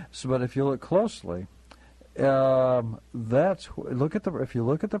 So, but if you look closely... if you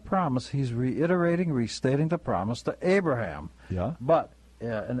look at the promise, he's restating the promise to Abraham. Yeah. But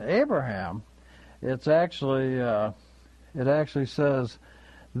in Abraham, it actually says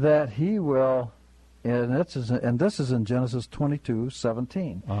that he will, and this is in Genesis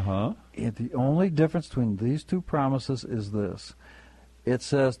 22:17. The only difference between these two promises is this: it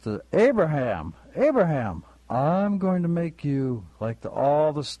says to Abraham, I'm going to make you like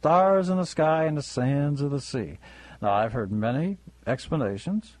all the stars in the sky and the sands of the sea. Now, I've heard many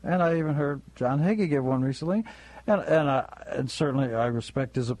explanations, and I even heard John Hagee give one recently, and certainly I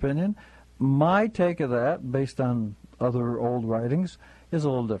respect his opinion. My take of that, based on other old writings, is a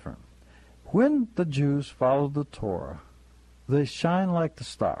little different. When the Jews followed the Torah, they shine like the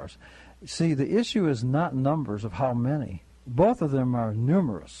stars. See, the issue is not numbers of how many. Both of them are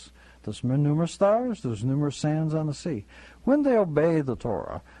numerous. There's numerous stars, there's numerous sands on the sea. When they obey the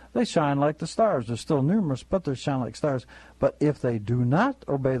Torah, they shine like the stars. They're still numerous, but they shine like stars. But if they do not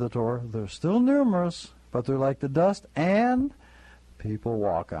obey the Torah, they're still numerous, but they're like the dust, and people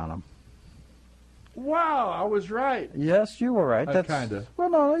walk on them. Wow, I was right. Yes, you were right. That's kind of. Well,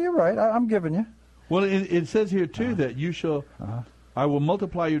 no, you're right. I'm giving you. Well, it says here, too, that you shall... I will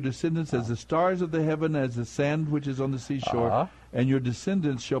multiply your descendants as the stars of the heaven, as the sand which is on the seashore, and your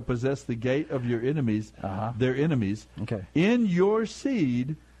descendants shall possess the gate of your enemies, their enemies. Okay. In your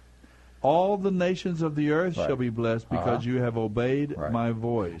seed, all the nations of the earth shall be blessed, because you have obeyed my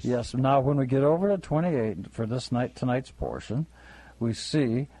voice. Yes. Now, when we get over to 28 for tonight's portion, we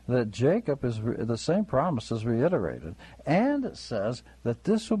see that Jacob is the same promise is reiterated, and it says that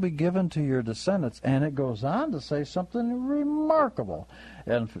this will be given to your descendants, and it goes on to say something remarkable.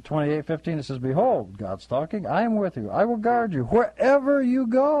 And 28:15 it says, "Behold, God's talking, I am with you. I will guard you wherever you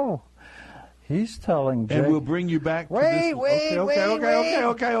go." He's telling Jacob, and we'll bring you back. Wait.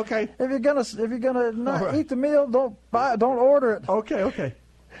 Okay. If you're gonna not eat the meal, don't order it. Okay.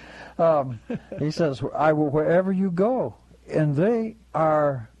 He says, "I will wherever you go." And they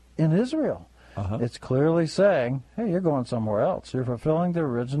are in Israel. It's clearly saying, hey, you're going somewhere else. You're fulfilling the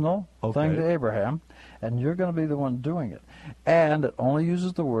original thing to Abraham, and you're going to be the one doing it. And it only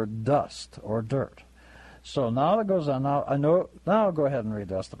uses the word dust or dirt. So now it goes on. Now I'll go ahead and read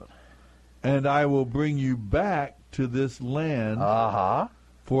the rest of it. And I will bring you back to this land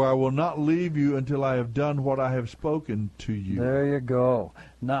For I will not leave you until I have done what I have spoken to you. There you go.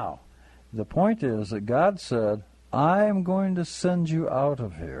 Now, the point is that God said, I am going to send you out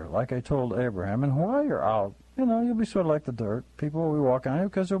of here, like I told Abraham. And while you're out, you'll be sort of like the dirt. People will be walking on you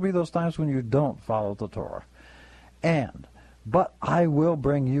because there'll be those times when you don't follow the Torah. But I will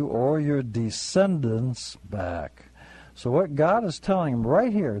bring you or your descendants back. So what God is telling him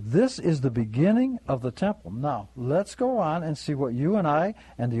right here, this is the beginning of the temple. Now, let's go on and see what you and I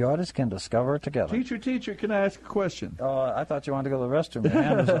and the audience can discover together. Teacher, can I ask a question? I thought you wanted to go to the restroom. Your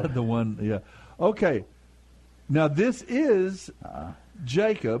hand was up. The one, yeah. Okay. Now, this is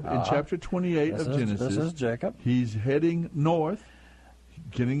Jacob in chapter 28 of Genesis. This is Jacob. He's heading north,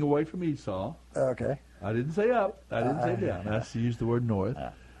 getting away from Esau. Okay. I didn't say up. I didn't say down. I used the word north.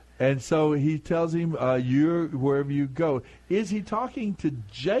 And so he tells him, you're wherever you go. Is he talking to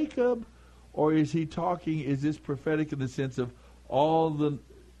Jacob, or is this prophetic in the sense of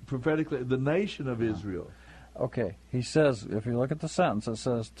prophetically, the nation of Israel? Okay. He says, if you look at the sentence, it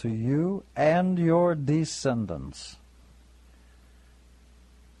says, to you and your descendants.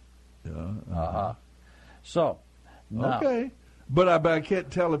 Yeah. So, now. Okay. But I can't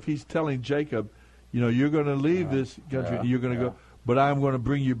tell if he's telling Jacob, you're going to leave this country, you're going to go. But I'm going to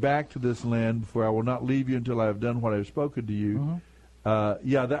bring you back to this land, for I will not leave you until I have done what I have spoken to you.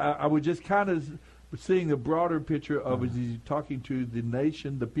 I was just kind of seeing the broader picture of is he talking to the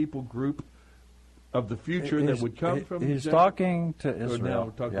nation, the people group of the future that would come from He's Jacob? Talking to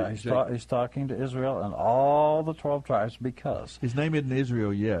Israel. He's talking to Israel and all the 12 tribes because... His name isn't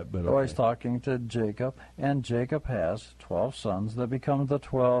Israel yet, but... He's talking to Jacob, and Jacob has 12 sons that become the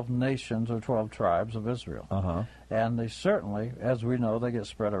 12 nations or 12 tribes of Israel. And they certainly, as we know, they get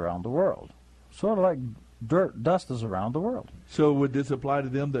spread around the world. Sort of like dust is around the world. So would this apply to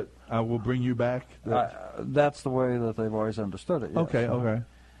them that I will bring you back? That's the way that they've always understood it. Yes. Okay.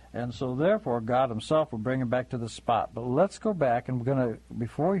 And so, therefore, God himself will bring him back to the spot. But let's go back, and we're going to,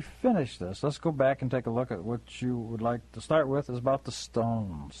 before we finish this, let's go back and take a look at what you would like to start with, is about the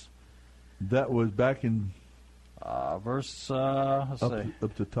stones. That was back in... verse, let's see.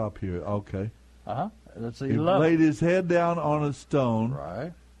 Up the top here, okay. That's 11. He laid his head down on a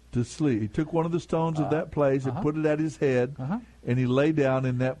stone to sleep. He took one of the stones of that place and put it at his head, and he lay down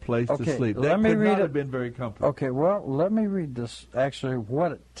in that place to sleep. That could not have been very comfortable. Okay, well, let me read this, actually,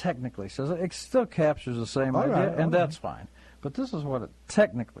 what it technically says. It still captures the same idea, and that's fine. But this is what it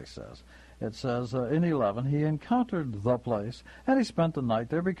technically says. It says, in 11, he encountered the place, and he spent the night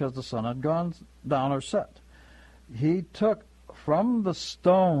there because the sun had gone down or set. He took from the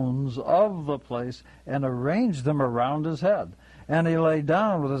stones of the place and arranged them around his head. And he lay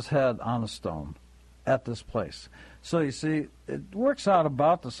down with his head on a stone at this place. So you see, it works out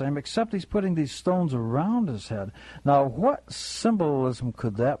about the same, except he's putting these stones around his head. Now, what symbolism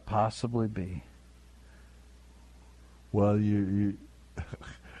could that possibly be? Well,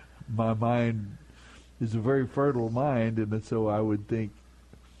 my mind is a very fertile mind, and so I would think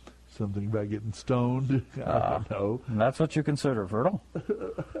something about getting stoned. I don't know. And that's what you consider fertile?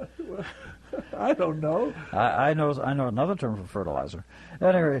 I don't know. I know another term for fertilizer.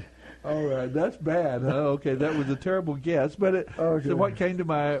 Anyway. All right, that's bad. Okay, that was a terrible guess, but so what came to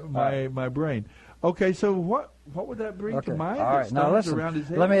my brain? Okay, so what would that bring to mind? All right, now listen. Around his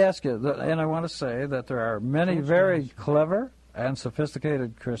head? Let me ask you, and I want to say that there are many very clever and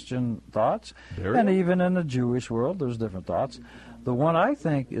sophisticated Christian thoughts, and even in the Jewish world, there's different thoughts. The one I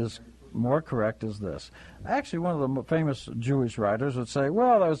think is more correct is this. Actually, one of the famous Jewish writers would say,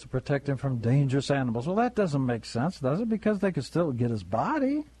 well, that was to protect him from dangerous animals. Well, that doesn't make sense, does it? Because they could still get his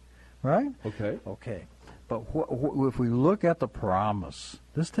body, right? Okay. But if we look at the promise,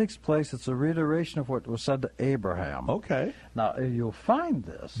 this takes place, it's a reiteration of what was said to Abraham. Okay. Now, you'll find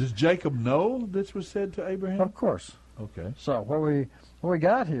this. Does Jacob know this was said to Abraham? Of course. Okay. So what we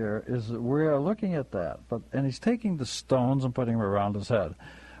got here is that we are looking at that, and he's taking the stones and putting them around his head.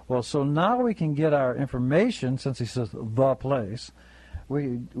 Well, so now we can get our information, since he says the place.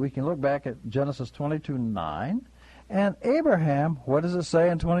 We can look back at Genesis 22:9, and Abraham, what does it say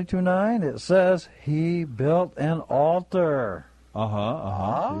in 22:9? It says he built an altar.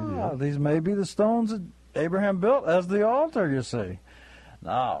 These may be the stones that Abraham built as the altar, you see.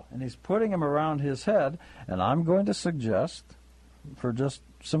 Now, and he's putting them around his head, and I'm going to suggest, for just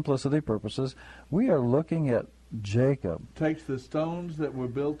simplicity purposes, we are looking at Jacob. Takes the stones that were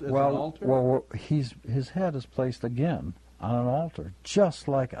built as an altar? Well, his head is placed again on an altar, just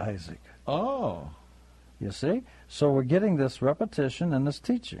like Isaac. Oh. You see? So we're getting this repetition in this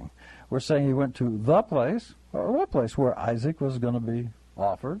teaching. We're saying he went to the place, or what place, where Isaac was going to be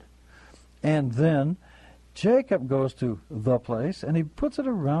offered, and then Jacob goes to the place, and he puts it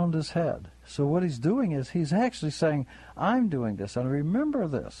around his head. So what he's doing is he's actually saying, I'm doing this. And remember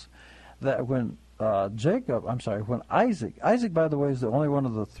this, that when when Isaac, by the way, is the only one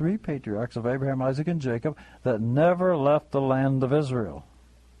of the three patriarchs of Abraham, Isaac, and Jacob that never left the land of Israel.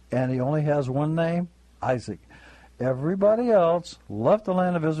 And he only has one name, Isaac. Everybody else left the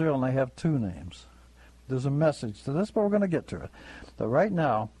land of Israel, and they have two names. There's a message to this, but we're going to get to it. But right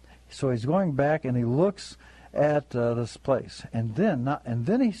now, so he's going back, and he looks at this place. And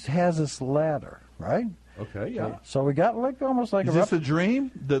then he has this ladder, right? Okay, yeah. So we got almost like Is this a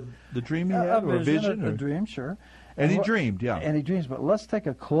dream? The dream he had, or a vision? A dream, sure. And he dreamed, yeah. And he dreams, but let's take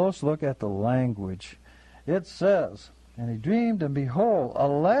a close look at the language. It says, and he dreamed, and behold, a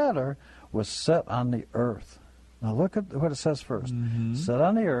ladder was set on the earth. Now look at what it says first. Mm-hmm. Set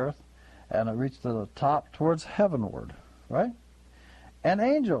on the earth, and it reached to the top towards heavenward, right? And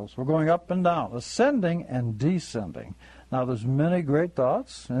angels were going up and down, ascending and descending. Now, there's many great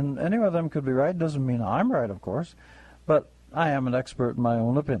thoughts, and any of them could be right. Doesn't mean I'm right, of course, but I am an expert in my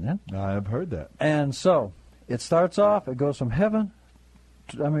own opinion. I have heard that. And so it starts off, it goes from from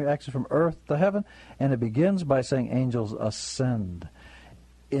earth to heaven, and it begins by saying angels ascend.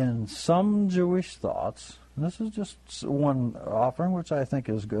 In some Jewish thoughts, and this is just one offering, which I think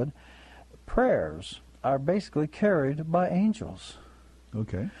is good, prayers are basically carried by angels.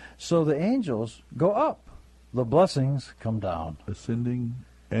 Okay. So the angels go up. The blessings come down. Ascending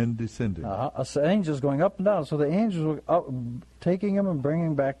and descending. Angels going up and down. So the angels are up, taking them and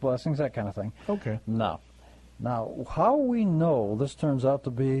bringing back blessings, that kind of thing. Okay. Now, how we know this turns out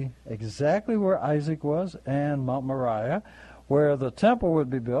to be exactly where Isaac was and Mount Moriah, where the temple would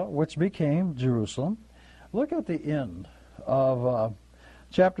be built, which became Jerusalem. Look at the end of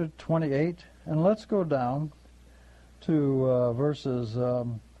chapter 28, and let's go down to verses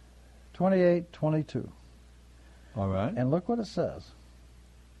 28, 22. All right. And look what it says.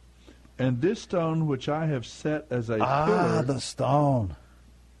 And this stone which I have set as a pillar. Ah, the stone.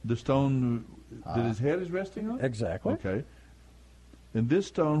 The stone that his head is resting on? Exactly. Okay. And this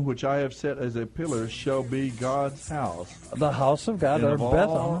stone which I have set as a pillar shall be God's house. The house of God, and or of all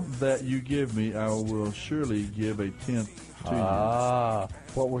Bethel. that you give me, I will surely give a tenth to you.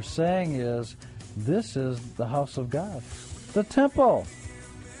 What we're saying is, this is the house of God, the temple.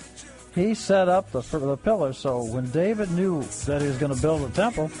 He set up the pillar, so when David knew that he was going to build a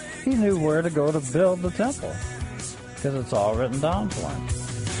temple, he knew where to go to build the temple, because it's all written down for him.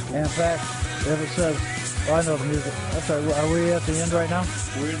 And in fact, if it says, I know the music. I'm sorry, are we at the end right now?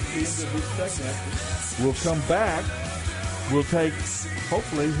 We're at the end of this segment. We'll come back. We'll take,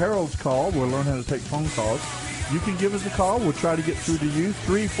 hopefully, Harold's call. We'll learn how to take phone calls. You can give us a call. We'll try to get through to you.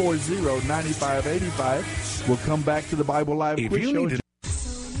 340-9585. We'll come back to the Bible Live quiz show.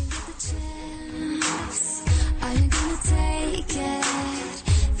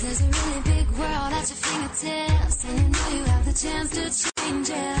 There's a really big world at your fingertips, and you know you have the chance to change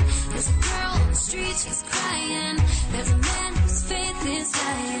it. There's a girl on the street, she's crying. There's a man whose faith is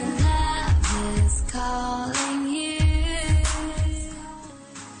dying. Love is calling you.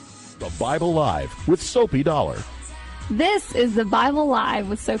 The Bible Live with Soapy Dollar. This is the Bible Live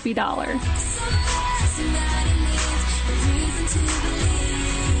with Soapy Dollar.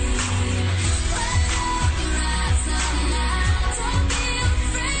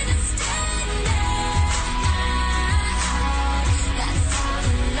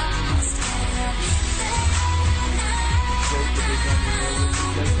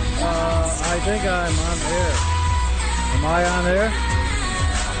 I think I'm on air. Am I on air?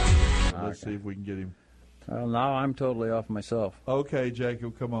 Let's see if we can get him. Well, now I'm totally off myself. Okay,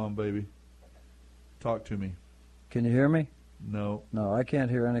 Jacob, come on, baby. Talk to me. Can you hear me? No. No, I can't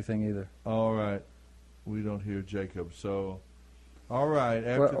hear anything either. All right. We don't hear Jacob, so... All right,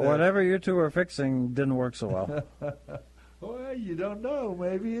 after that... Whatever you two are fixing didn't work so well. Well, you don't know.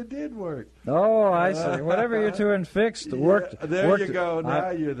 Maybe it did work. Oh, I see. Whatever you two and fixed worked. Yeah, there worked. you go.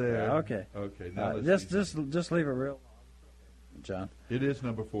 Now you're there. Yeah, okay. Okay. Now just leave it real, John. It is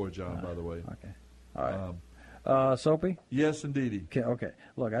number 4, John. By the way. Okay. All right. Soapy? Yes, indeedy. Okay.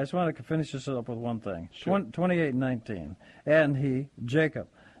 Look, I just want to finish this up with one thing. Sure. 28:19. And he, Jacob,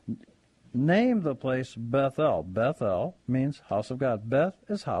 named the place Bethel. Bethel means house of God. Beth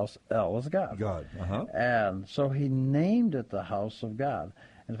is house, El is God. God. Uh-huh. And so he named it the house of God.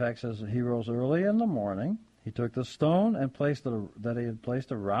 In fact, it says he rose early in the morning. He took the stone and placed it that he had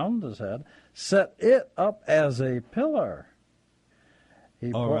placed around his head, set it up as a pillar.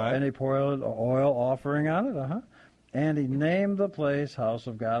 And he poured oil offering on it. And he named the place house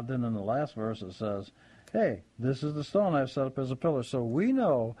of God. Then in the last verse it says, hey, this is the stone I've set up as a pillar. So we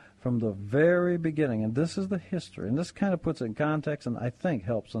know from the very beginning, and this is the history, and this kind of puts it in context and I think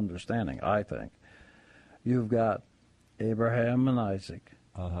helps understanding, I think. You've got Abraham and Isaac,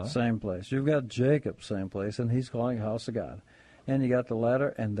 same place. You've got Jacob, same place, and he's calling it house of God. And you got the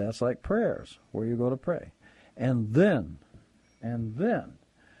ladder, and that's like prayers, where you go to pray. And then,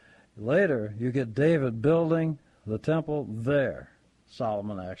 later, you get David building the temple there,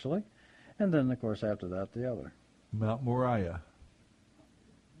 Solomon actually, and then, of course, after that, the other. Mount Moriah.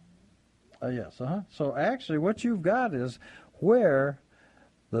 Yes, So actually, what you've got is where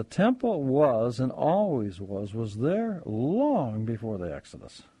the temple was and always was there long before the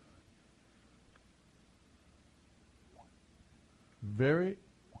Exodus.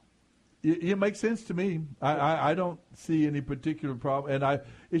 It makes sense to me. I don't see any particular problem, and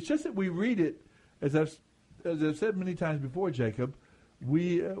it's just that we read it as I've said many times before, Jacob.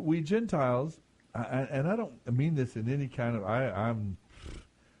 We Gentiles, and I don't mean this in any kind of I'm.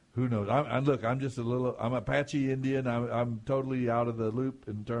 Who knows? I'm just I'm Apache Indian. I'm totally out of the loop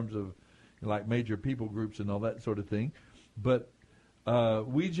in terms of like major people groups and all that sort of thing. But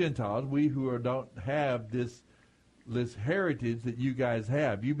we Gentiles, we who don't have this heritage that you guys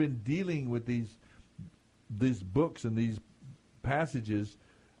have, you've been dealing with these books and these passages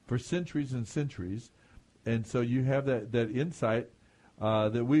for centuries and centuries, and so you have that insight.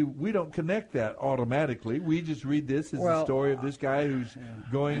 That we don't connect that automatically. We just read this as the story of this guy who's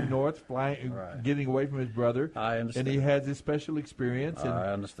going north, flying, getting away from his brother. I understand. And he has this special experience.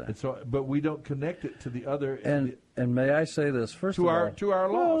 I understand. And so, but we don't connect it to the other. And may I say this first of all? To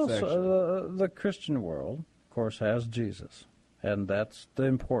our laws, actually. The Christian world, of course, has Jesus, and that's the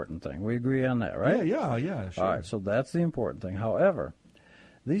important thing. We agree on that, right? Yeah, sure. All right, so that's the important thing. However,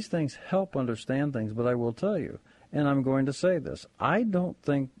 these things help understand things, but I will tell you. And I'm going to say this. I don't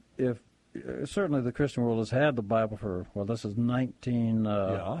think certainly the Christian world has had the Bible for, this is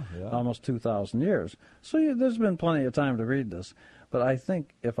almost 2,000 years. So there's been plenty of time to read this. But I think,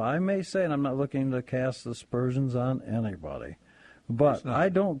 if I may say, and I'm not looking to cast aspersions on anybody, but I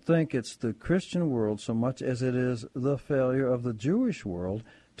don't think it's the Christian world so much as it is the failure of the Jewish world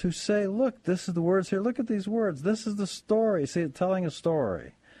to say, look, this is the words here. Look at these words. This is the story. See, it's telling a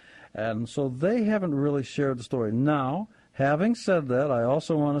story. And so they haven't really shared the story. Now, having said that, I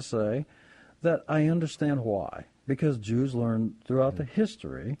also want to say that I understand why. Because Jews learned throughout the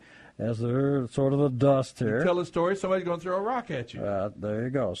history, as they're sort of the dust here. You tell a story, somebody's going to throw a rock at you. There you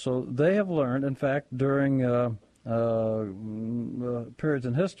go. So they have learned, in fact, during periods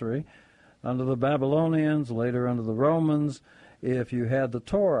in history, under the Babylonians, later under the Romans, if you had the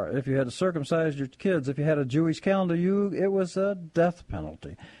Torah, if you had to circumcise your kids, if you had a Jewish calendar, it was a death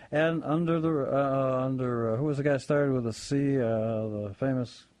penalty. And under who was the guy started with a C, the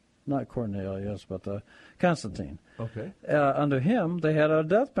famous, not Cornelius, but Constantine. Okay. Under him, they had a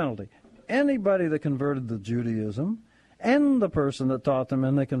death penalty. Anybody that converted to Judaism and the person that taught them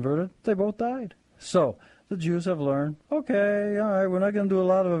and they converted, they both died. So the Jews have learned, okay, all right, we're not going to do a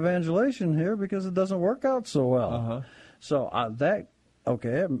lot of evangelization here because it doesn't work out so well. So that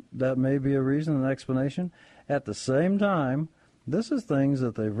may be a reason, an explanation. At the same time, this is things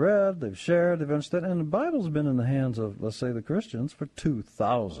that they've read, they've shared, they've understood, and the Bible's been in the hands of, let's say, the Christians for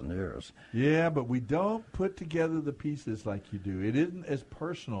 2,000 years. Yeah, but we don't put together the pieces like you do. It isn't as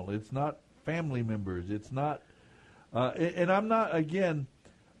personal. It's not family members. It's not, and I'm not, again,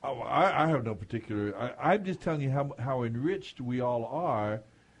 I have no particular, I'm just telling you how enriched we all are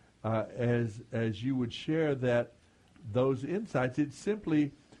as you would share those insights. It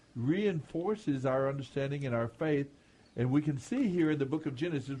simply reinforces our understanding and our faith. And we can see here in the book of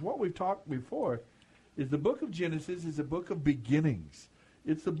Genesis, what we've talked before, is the book of Genesis is a book of beginnings.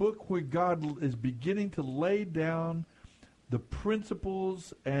 It's the book where God is beginning to lay down the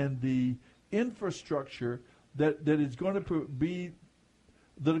principles and the infrastructure that is going to be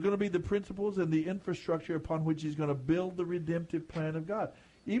the principles and the infrastructure upon which He's going to build the redemptive plan of God.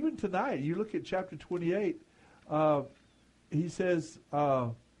 Even tonight, you look at chapter 28. He says,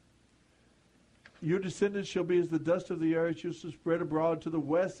 your descendants shall be as the dust of the earth. You shall spread abroad to the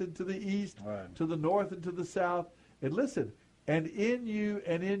west and to the east, to the north and to the south. And listen, and in you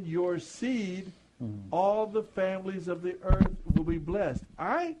and in your seed, all the families of the earth will be blessed.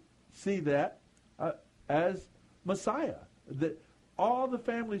 I see that as Messiah. That all the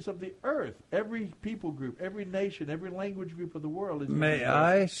families of the earth, every people group, every nation, every language group of the world is. May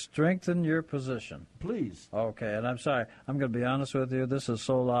I strengthen your position? Please. Okay, and I'm sorry. I'm going to be honest with you. This is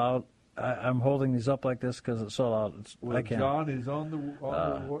so loud. I'm holding these up like this because it's so loud. I can't. John is on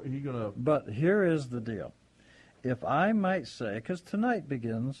the But here is the deal. If I might say, because tonight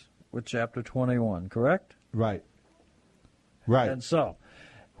begins with chapter 21, correct? Right. Right. And so,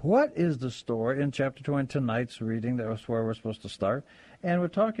 what is the story in chapter 20, tonight's reading? That was where we're supposed to start. And we're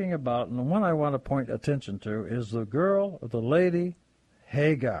talking about, and the one I want to point attention to is the girl, the lady,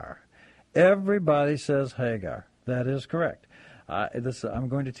 Hagar. Everybody says Hagar. That is correct. I'm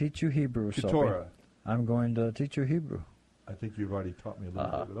going to teach you Hebrew, Soapy. Keturah. I'm going to teach you Hebrew. I think you've already taught me a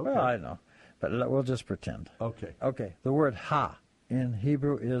little bit. But okay. Well, I know. But we'll just pretend. Okay. Okay. The word ha in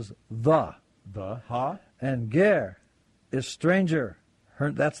Hebrew is the. The. Ha. And ger is stranger.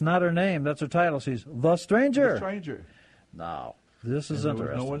 That's not her name. That's her title. She's the stranger. The stranger. Now, this is there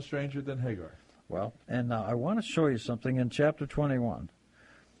interesting. Was no one stranger than Hagar. Well, and now I want to show you something in chapter 21.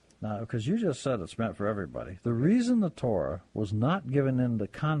 Now, because you just said it's meant for everybody. The reason the Torah was not given in the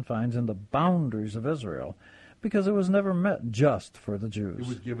confines, in the boundaries of Israel, because it was never meant just for the Jews. It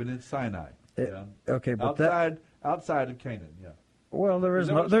was given in Sinai. Okay, but outside of Canaan, yeah. Well,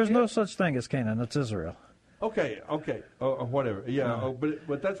 there's no such thing as Canaan. It's Israel. Okay, or whatever. Yeah,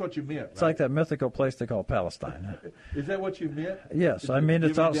 but that's what you meant. It's like that mythical place they call Palestine. Is that what you meant? Yes, I mean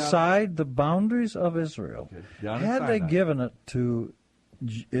it's outside the boundaries of Israel. Okay. Had they given it to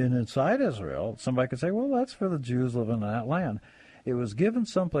inside Israel, somebody could say, well, that's for the Jews living in that land. It was given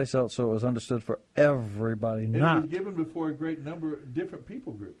someplace else so it was understood for everybody. And it was given before a great number of different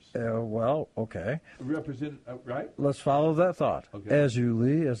people groups. Well, okay. Represented, right? Let's follow that thought. Okay. As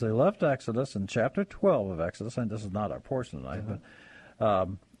they left Exodus in chapter 12 of Exodus, and this is not our portion tonight, but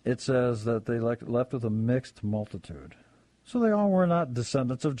it says that they left with a mixed multitude. So they all were not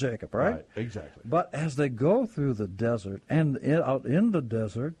descendants of Jacob, right? Right, exactly. But as they go through the desert, and out in the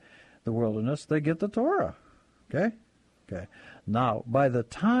desert, the wilderness, they get the Torah. Okay? Okay. Now, by the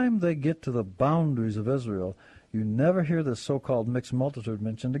time they get to the boundaries of Israel, you never hear this so-called mixed multitude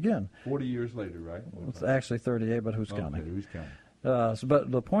mentioned again. 40 years later, right? It's actually 38, but who's counting? Okay, who's counting?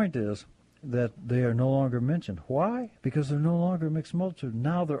 But the point is that they are no longer mentioned. Why? Because they're no longer a mixed multitude.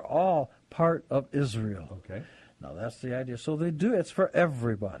 Now they're all part of Israel. Okay. Now, that's the idea. So they do. It's for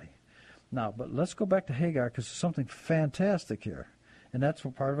everybody. Now, but let's go back to Hagar because there's something fantastic here, and that's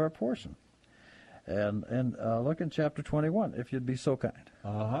part of our portion. And look in chapter 21, if you'd be so kind.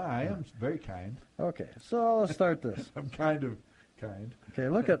 I am very kind. Okay, so let's start this. I'm kind of kind. Okay,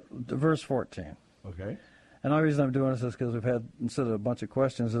 look at verse 14. Okay. And the reason I'm doing this is because we've had, instead of a bunch of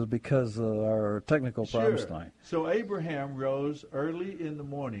questions, is because of our technical problems tonight. So Abraham rose early in the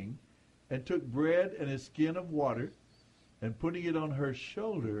morning and took bread and a skin of water, and putting it on her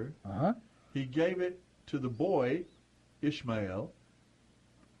shoulder, he gave it to the boy, Ishmael.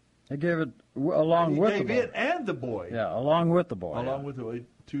 He gave it along with the boy. He gave it and the boy. Yeah, along with the boy. Along with the boy,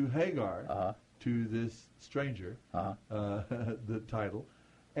 to Hagar, to this stranger, the title,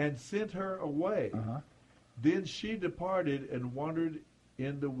 and sent her away. Then she departed and wandered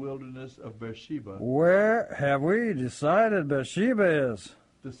in the wilderness of Beersheba. Where have we decided Beersheba is?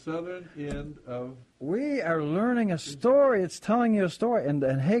 The southern end of... We are learning a story. It's telling you a story. And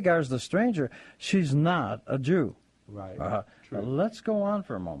Hagar's the stranger. She's not a Jew. Right. True. Let's go on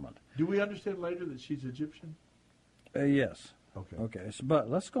for a moment. Do we understand later that she's Egyptian? Yes. Okay. But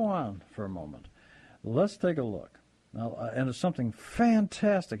let's go on for a moment. Let's take a look. Now, and there's something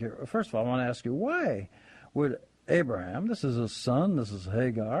fantastic here. First of all, I want to ask you, why would Abraham, this is his son, this is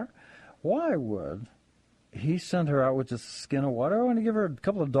Hagar, why would he send her out with just a skin of water? I want to give her a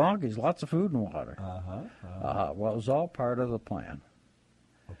couple of donkeys, lots of food and water. Well, it was all part of the plan.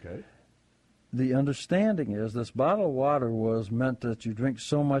 Okay. The understanding is this bottle of water was meant that you drink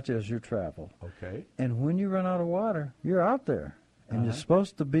so much as you travel. Okay. And when you run out of water, you're out there. And you're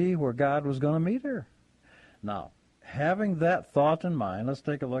supposed to be where God was going to meet her. Now, having that thought in mind, let's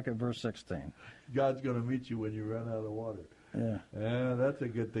take a look at verse 16. God's going to meet you when you run out of water. Yeah. That's a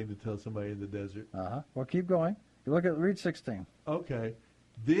good thing to tell somebody in the desert. Well, keep going. Read 16. Okay.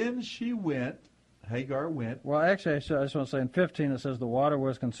 Then she went, Hagar went. Well, actually, I just want to say in 15 it says the water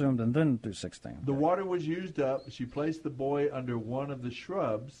was consumed, and then do 16. The water was used up. She placed the boy under one of the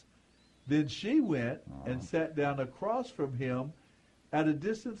shrubs. Then she went and sat down across from him at a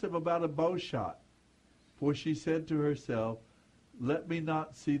distance of about a bow shot. For she said to herself, let me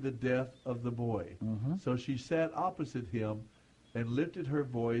not see the death of the boy. So she sat opposite him and lifted her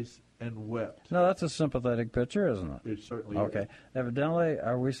voice and wept. Now, that's a sympathetic picture, isn't it? It certainly is. Okay. Evidently,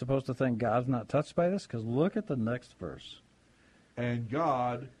 are we supposed to think God's not touched by this? Because look at the next verse. And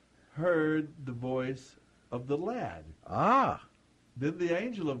God heard the voice of the lad. Then the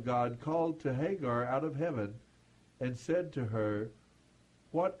angel of God called to Hagar out of heaven and said to her,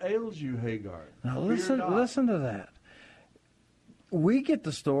 what ails you, Hagar? Now listen to that. we get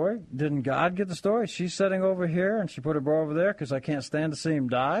the story. Didn't God get the story? She's sitting over here, and she put her boy over there because I can't stand to see him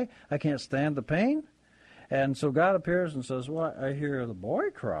die. I can't stand the pain. And so God appears and says, well, I hear the boy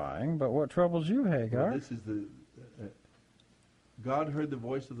crying, but what troubles you, Hagar? Well, this is God heard the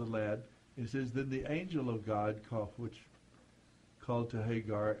voice of the lad. It says, then the angel of God called to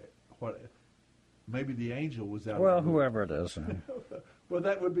Hagar. Maybe the angel was out. Well, whoever it is. Well,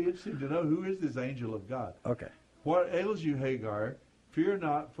 that would be interesting to know. Who is this angel of God? Okay. What ails you, Hagar? Fear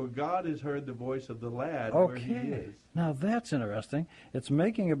not, for God has heard the voice of the lad where he is. Now that's interesting. It's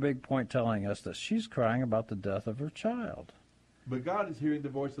making a big point telling us that she's crying about the death of her child. But God is hearing the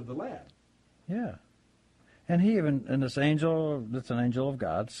voice of the lad. Yeah. And he even, and this angel, that's an angel of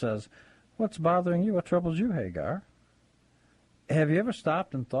God, says, what's bothering you? What troubles you, Hagar? Have you ever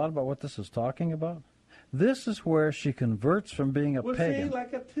stopped and thought about what this is talking about? This is where she converts from being a pagan. See,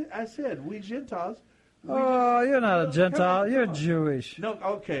 like I said, we Gentiles. You're not a Gentile. You're Jewish. No,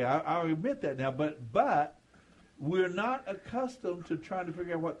 okay, I'll admit that now. But we're not accustomed to trying to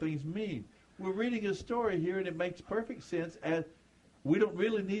figure out what things mean. We're reading a story here, and it makes perfect sense. And we don't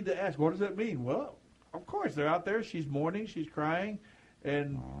really need to ask, what does that mean? Well, of course, they're out there. She's mourning. She's crying.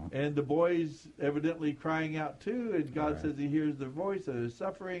 And the boy's evidently crying out too. And God says he hears the voice of his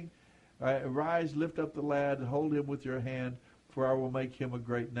suffering. Arise, lift up the lad, and hold him with your hand, for I will make him a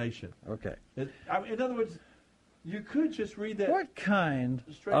great nation. Okay. In other words, you could just read that. What kind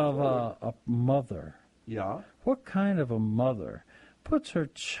of a mother? Yeah. What kind of a mother puts her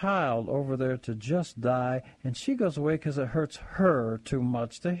child over there to just die, and she goes away because it hurts her too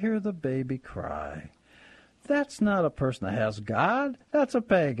much to hear the baby cry? That's not a person that has God. That's a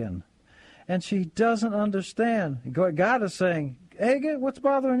pagan. And she doesn't understand. God is saying, Hagar, what's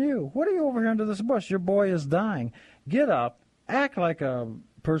bothering you? What are you over here under this bush? Your boy is dying. Get up. Act like a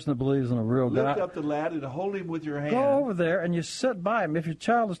person that believes in a real God. Lift up the lad and hold him with your hand. Go over there and you sit by him. If your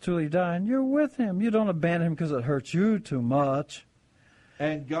child is truly dying, you're with him. You don't abandon him because it hurts you too much.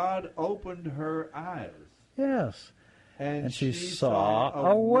 And God opened her eyes. Yes. And she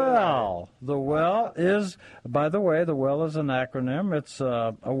saw a well. The well is, by the way, the well is an acronym. It's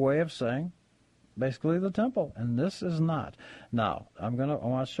a way of saying basically the temple. And this is not. Now, I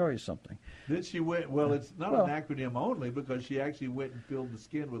want to show you something. Then she went, it's not an acronym only, because she actually went and filled the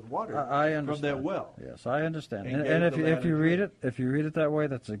skin with water from that well. Yes, I understand. And if you read it that way,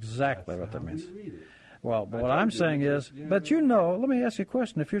 that's exactly what that means. Well, but what I'm saying is, but let me ask you a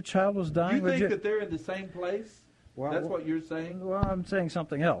question. If your child was dying, you think that they're in the same place? That's what you're saying? Well, I'm saying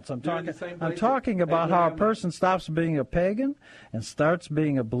something else. I'm talking about how a person stops being a pagan and starts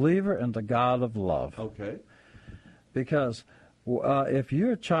being a believer in the God of love. Okay. Because if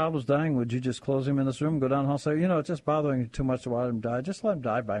your child was dying, would you just close him in this room, go down the hall, and say, it's just bothering you too much to watch him die. Just let him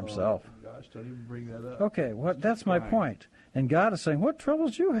die by himself. Oh, gosh, don't even bring that up. Okay, that's my point. And God is saying, what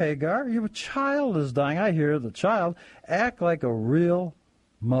troubles you, Hagar? Your child is dying. I hear the child. Act like a real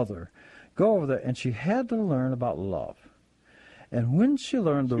mother. Go over there. And she had to learn about love. And when she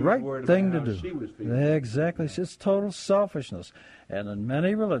learned the right thing to do, exactly, it's total selfishness. And in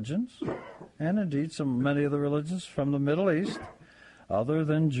many religions, and indeed many of the religions from the Middle East, other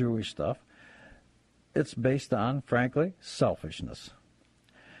than Jewish stuff, it's based on, frankly, selfishness.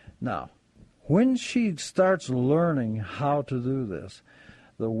 Now, when she starts learning how to do this,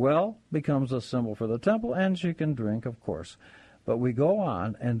 the well becomes a symbol for the temple, and she can drink, of course. But we go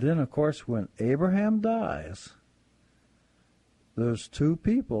on, and then, of course, when Abraham dies, there's two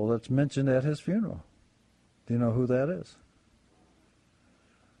people that's mentioned at his funeral. Do you know who that is?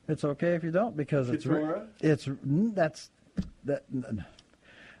 It's okay if you don't, because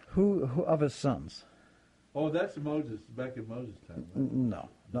who of his sons? Oh, that's Moses, back in Moses' time. Right?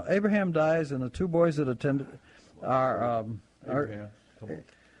 No, Abraham dies, and the two boys that attended are Abraham. Come on.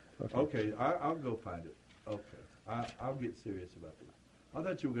 Okay, I'll go find it. Okay, I'll get serious about this. I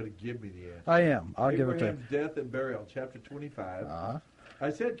thought you were going to give me the answer. I am. I'll give it to you. Abraham's death and burial, chapter 25. I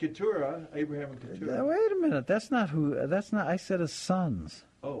said Keturah, Abraham and Keturah. Wait a minute. That's not. I said his sons.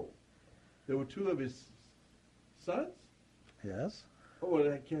 Oh, there were two of his sons? Yes. Oh, well,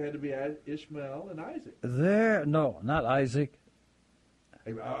 it had to be Ishmael and Isaac. No, not Isaac.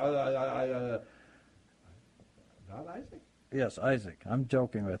 Not Isaac? Yes, Isaac. I'm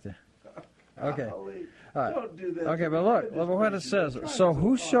joking with you. Okay. All right. Don't do that. Okay, but look what it says. So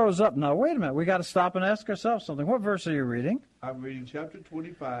who shows up? Now, wait a minute. We got to stop and ask ourselves something. What verse are you reading? I'm reading chapter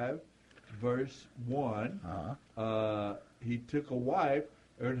 25, verse 1. He took a wife,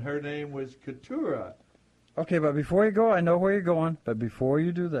 and her name was Keturah. Okay, but before you go, I know where you're going, but before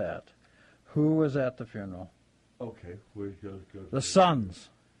you do that, who was at the funeral? Okay, where goes the sons.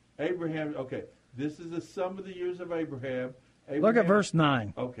 Abraham, okay. This is the sum of the years of Abraham, Look at verse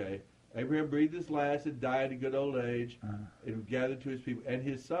 9. Okay. Abraham breathed his last and died in good old age, and gathered to his people. And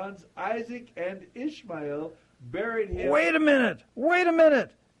his sons Isaac and Ishmael buried him. Wait a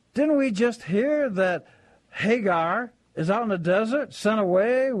minute. Didn't we just hear that Hagar is out in the desert, sent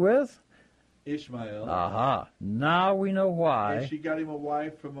away with Ishmael? Aha. Now we know why. And she got him a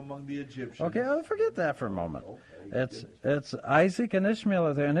wife from among the Egyptians. Okay, I'll forget that for a moment. Okay, it's Isaac and Ishmael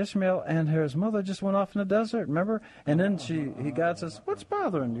are there, and Ishmael and his mother just went off in the desert, remember? And then God says, what's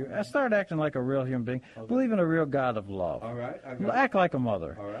bothering you? I started acting like a real human being. Okay. Believe in a real God of love. All right. Act like a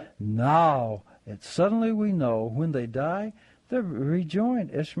mother. All right. Now, suddenly we know when they die, they're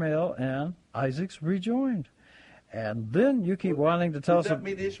rejoined. Ishmael and Isaac's rejoined. And then you keep wanting to tell us. Does that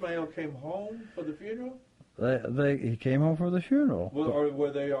mean Ishmael came home for the funeral? He came home for the funeral. Well, or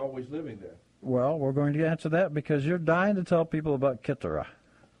were they always living there? Well, we're going to answer that because you're dying to tell people about Keturah.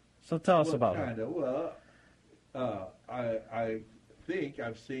 So tell us about it. Well, I think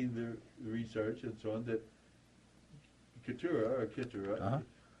I've seen the research and so on that Keturah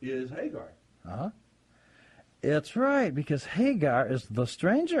is Hagar. Uh-huh. It's right, because Hagar is the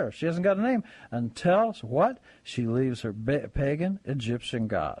stranger. She hasn't got a name until, what? She leaves her pagan Egyptian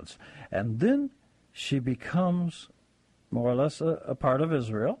gods. And then she becomes more or less a part of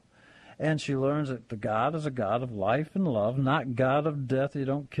Israel. And she learns that the God is a God of life and love, not God of death. You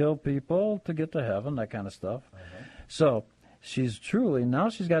don't kill people to get to heaven, that kind of stuff. Uh-huh. So she's now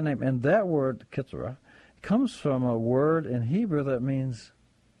she's got a name. And that word, Keturah, comes from a word in Hebrew that means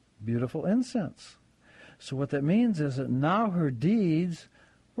beautiful incense. So what that means is that now her deeds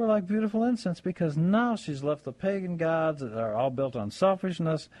were like beautiful incense, because now she's left the pagan gods that are all built on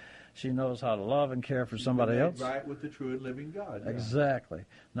selfishness. She knows how to love and care for somebody else. Right with the true and living God. Yeah. Exactly.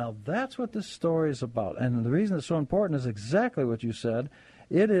 Now that's what this story is about. And the reason it's so important is exactly what you said.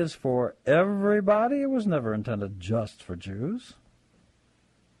 It is for everybody. It was never intended just for Jews.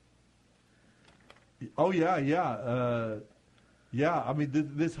 Oh, yeah. Yeah, I mean,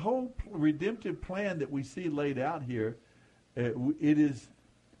 this whole redemptive plan that we see laid out here, it is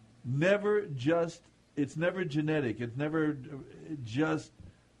never just, it's never genetic. It's never just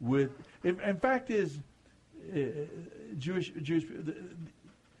with, in fact, Jewish,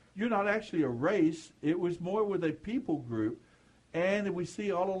 you're not actually a race. It was more with a people group. And we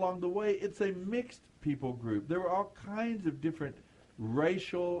see all along the way, it's a mixed people group. There were all kinds of different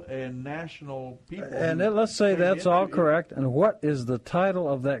racial and national people. And let's say that's all correct. And what is the title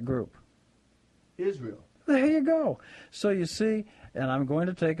of that group? Israel. There you go. So you see, and I'm going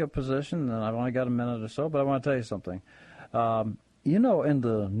to take a position, and I've only got a minute or so, but I want to tell you something. In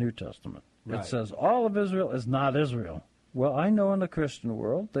the New Testament, It says all of Israel is not Israel. Well, I know in the Christian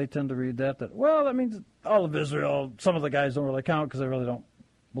world, they tend to read that means all of Israel. Some of the guys don't really count because they really don't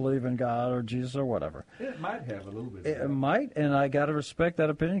believe in God or Jesus or whatever. It might have a little bit. It might, and I got to respect that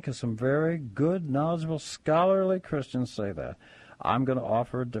opinion because some very good, knowledgeable, scholarly Christians say that. I'm going to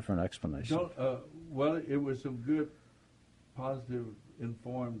offer a different explanation. Well, it was some good, positive,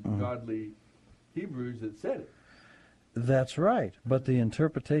 informed, godly Hebrews that said it. That's right. But the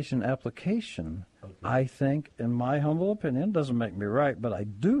interpretation application, I think, in my humble opinion, doesn't make me right, but I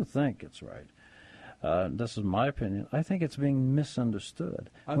do think it's right. This is my opinion. I think it's being misunderstood.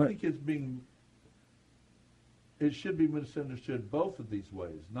 I think it should be misunderstood both of these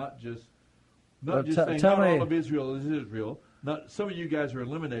ways, not just saying not all of Israel is Israel. Some of you guys are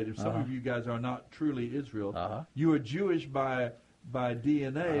eliminated. Some of you guys are not truly Israel. You are Jewish by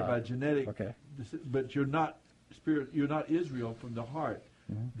DNA, by genetic, but you're not spirit. You're not Israel from the heart.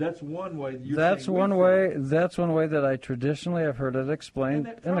 That's one way. That's one way that I traditionally have heard it explained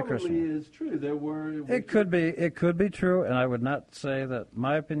in the Christian. And that probably is true. It could be true, and I would not say that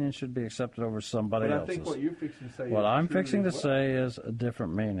my opinion should be accepted over somebody else's. But I think what you're fixing to say. What I'm fixing to say is a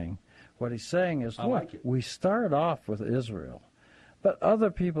different meaning. What he's saying is, we start off with Israel, but other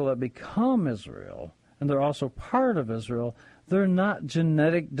people that become Israel, and they're also part of Israel, they're not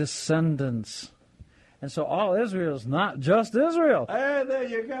genetic descendants. And so all Israel is not just Israel. There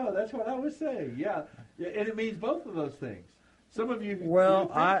you go. That's what I was saying. Yeah. And it means both of those things. Some of you...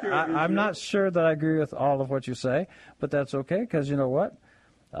 Well, I'm not sure that I agree with all of what you say, but that's okay, because you know what?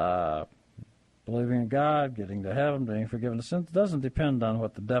 Believing in God, getting to heaven, being forgiven of sins, doesn't depend on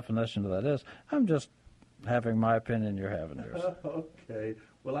what the definition of that is. I'm just having my opinion, you're having yours. Okay.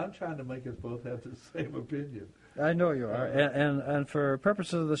 Well, I'm trying to make us both have the same opinion. I know you are. And for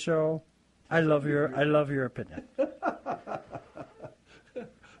purposes of the show... I love your opinion.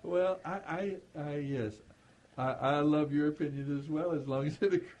 Well, yes, I love your opinion as well, as long as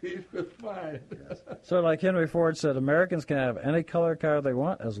it agrees with mine. Yes. So, like Henry Ford said, Americans can have any color car they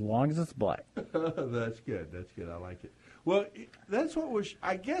want as long as it's black. That's good. I like it. Well, that's what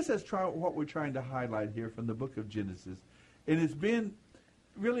I guess that's what we're trying to highlight here from the book of Genesis. And it's been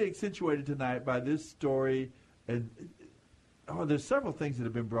really accentuated tonight by this story. And there's several things that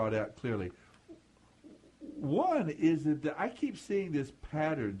have been brought out clearly. One is that I keep seeing this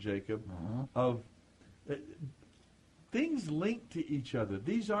pattern, Jacob, of things linked to each other.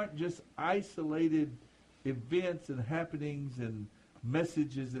 These aren't just isolated events and happenings and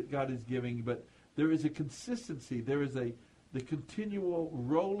messages that God is giving, but there is a consistency. There is the continual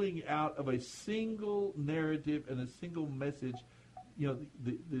rolling out of a single narrative and a single message. You know,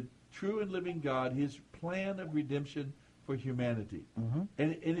 the true and living God, His plan of redemption for humanity.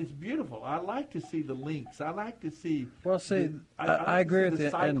 And it's beautiful. I like to see the links. I like to see... Well, see, I agree with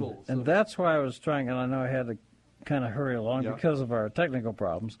you. And that's why I was trying, and I know I had to kind of hurry along because of our technical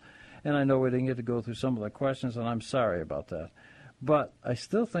problems. And I know we didn't get to go through some of the questions, and I'm sorry about that. But I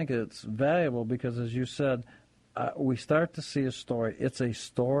still think it's valuable because, as you said, we start to see a story. It's a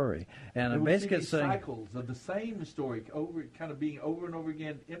story. And I'm basically saying... cycles of the same story, kind of being over and over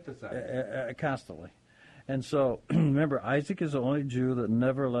again emphasized. Constantly. And so, remember, Isaac is the only Jew that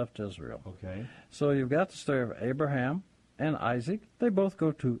never left Israel. Okay. So you've got the story of Abraham and Isaac. They both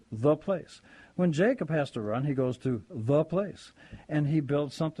go to the place. When Jacob has to run, he goes to the place. And he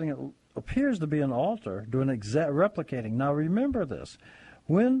builds something that appears to be an altar, doing exact replicating. Now remember this.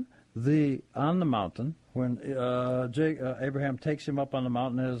 When on the mountain, when Abraham takes him up on the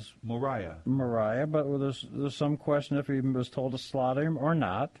mountain as Moriah, but there's some question if he was told to slaughter him or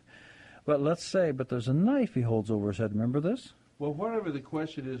not. But let's say, there's a knife he holds over his head. Remember this? Well, whatever the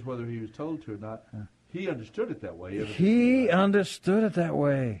question is, whether he was told to or not, he understood it that way. He understood it that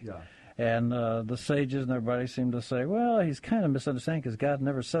way. Yeah. And the sages and everybody seem to say, well, he's kind of misunderstanding because God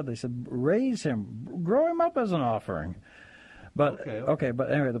never said. They said, raise him, grow him up as an offering. But okay,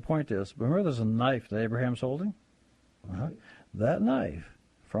 but anyway, the point is, remember there's a knife that Abraham's holding? Okay. That knife,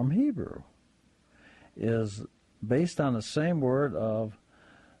 from Hebrew, is based on the same word of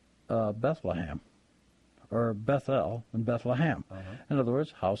Bethlehem, or Bethel and Bethlehem. In other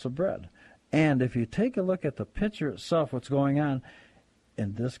words, house of bread. And if you take a look at the picture itself, what's going on,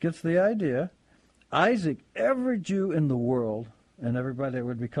 and this gets the idea, Isaac, every Jew in the world, and everybody that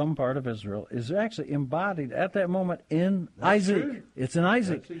would become part of Israel, is actually embodied at that moment in Isaac. True. It's in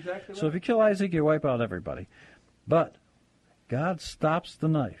Isaac. That's exactly right. So if you kill Isaac, you wipe out everybody. But God stops the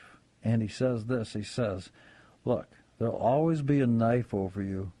knife, and he says this. He says, look, there'll always be a knife over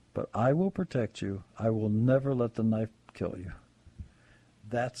you, but I will protect you. I will never let the knife kill you.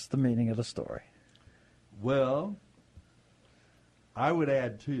 That's the meaning of the story. Well, I would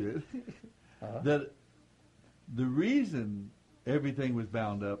add to it that the reason everything was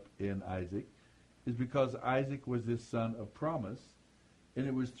bound up in Isaac is because Isaac was this son of promise, and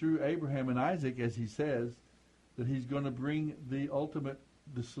it was through Abraham and Isaac, as he says, that he's going to bring the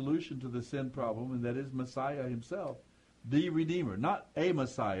solution to the sin problem, and that is Messiah himself, the Redeemer, not a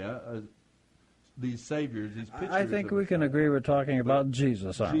Messiah, these saviors, these pictures. I think we can agree we're talking about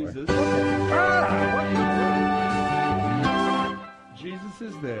Jesus, aren't we? Jesus. Jesus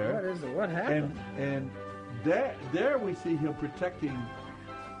is there. What is it? What happened? And there we see him protecting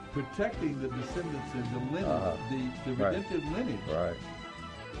the descendants and the lineage, the redemptive lineage. Right.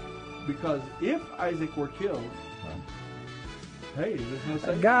 Because if Isaac were killed, hey, there's no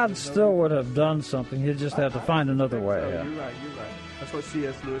saving. God still would have done something. He'd just have to find another way. So. Yeah. You're right. That's what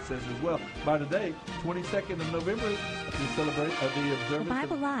C.S. Lewis says as well. By today, 22nd of November, we celebrate the observance The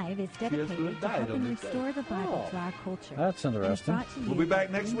Bible Live is dedicated to helping restore the Bible to our culture. That's interesting. We'll be back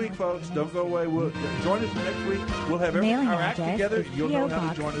next week, folks. Don't go away. Join us next week. We'll have Mailing our act address together. is You'll know how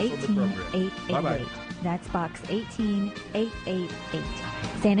Box to join us on the program. 18888. Bye-bye. That's Box 18888.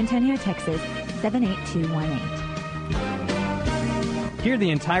 San Antonio, Texas, 78218. Hear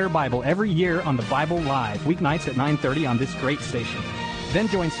the entire Bible every year on the Bible Live, weeknights at 9:30 on this great station. Then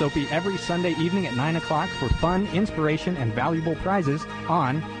join SOAPY every Sunday evening at 9 o'clock for fun, inspiration, and valuable prizes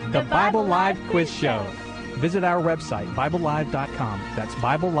on The Bible Live Quiz Show. Visit our website, BibleLive.com. That's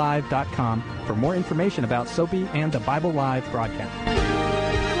BibleLive.com for more information about SOAPY and the Bible Live broadcast.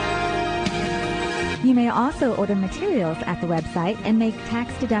 You may also order materials at the website and make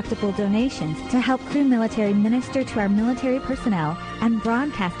tax-deductible donations to help Crew Military minister to our military personnel and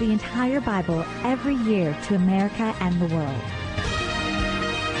broadcast the entire Bible every year to America and the world.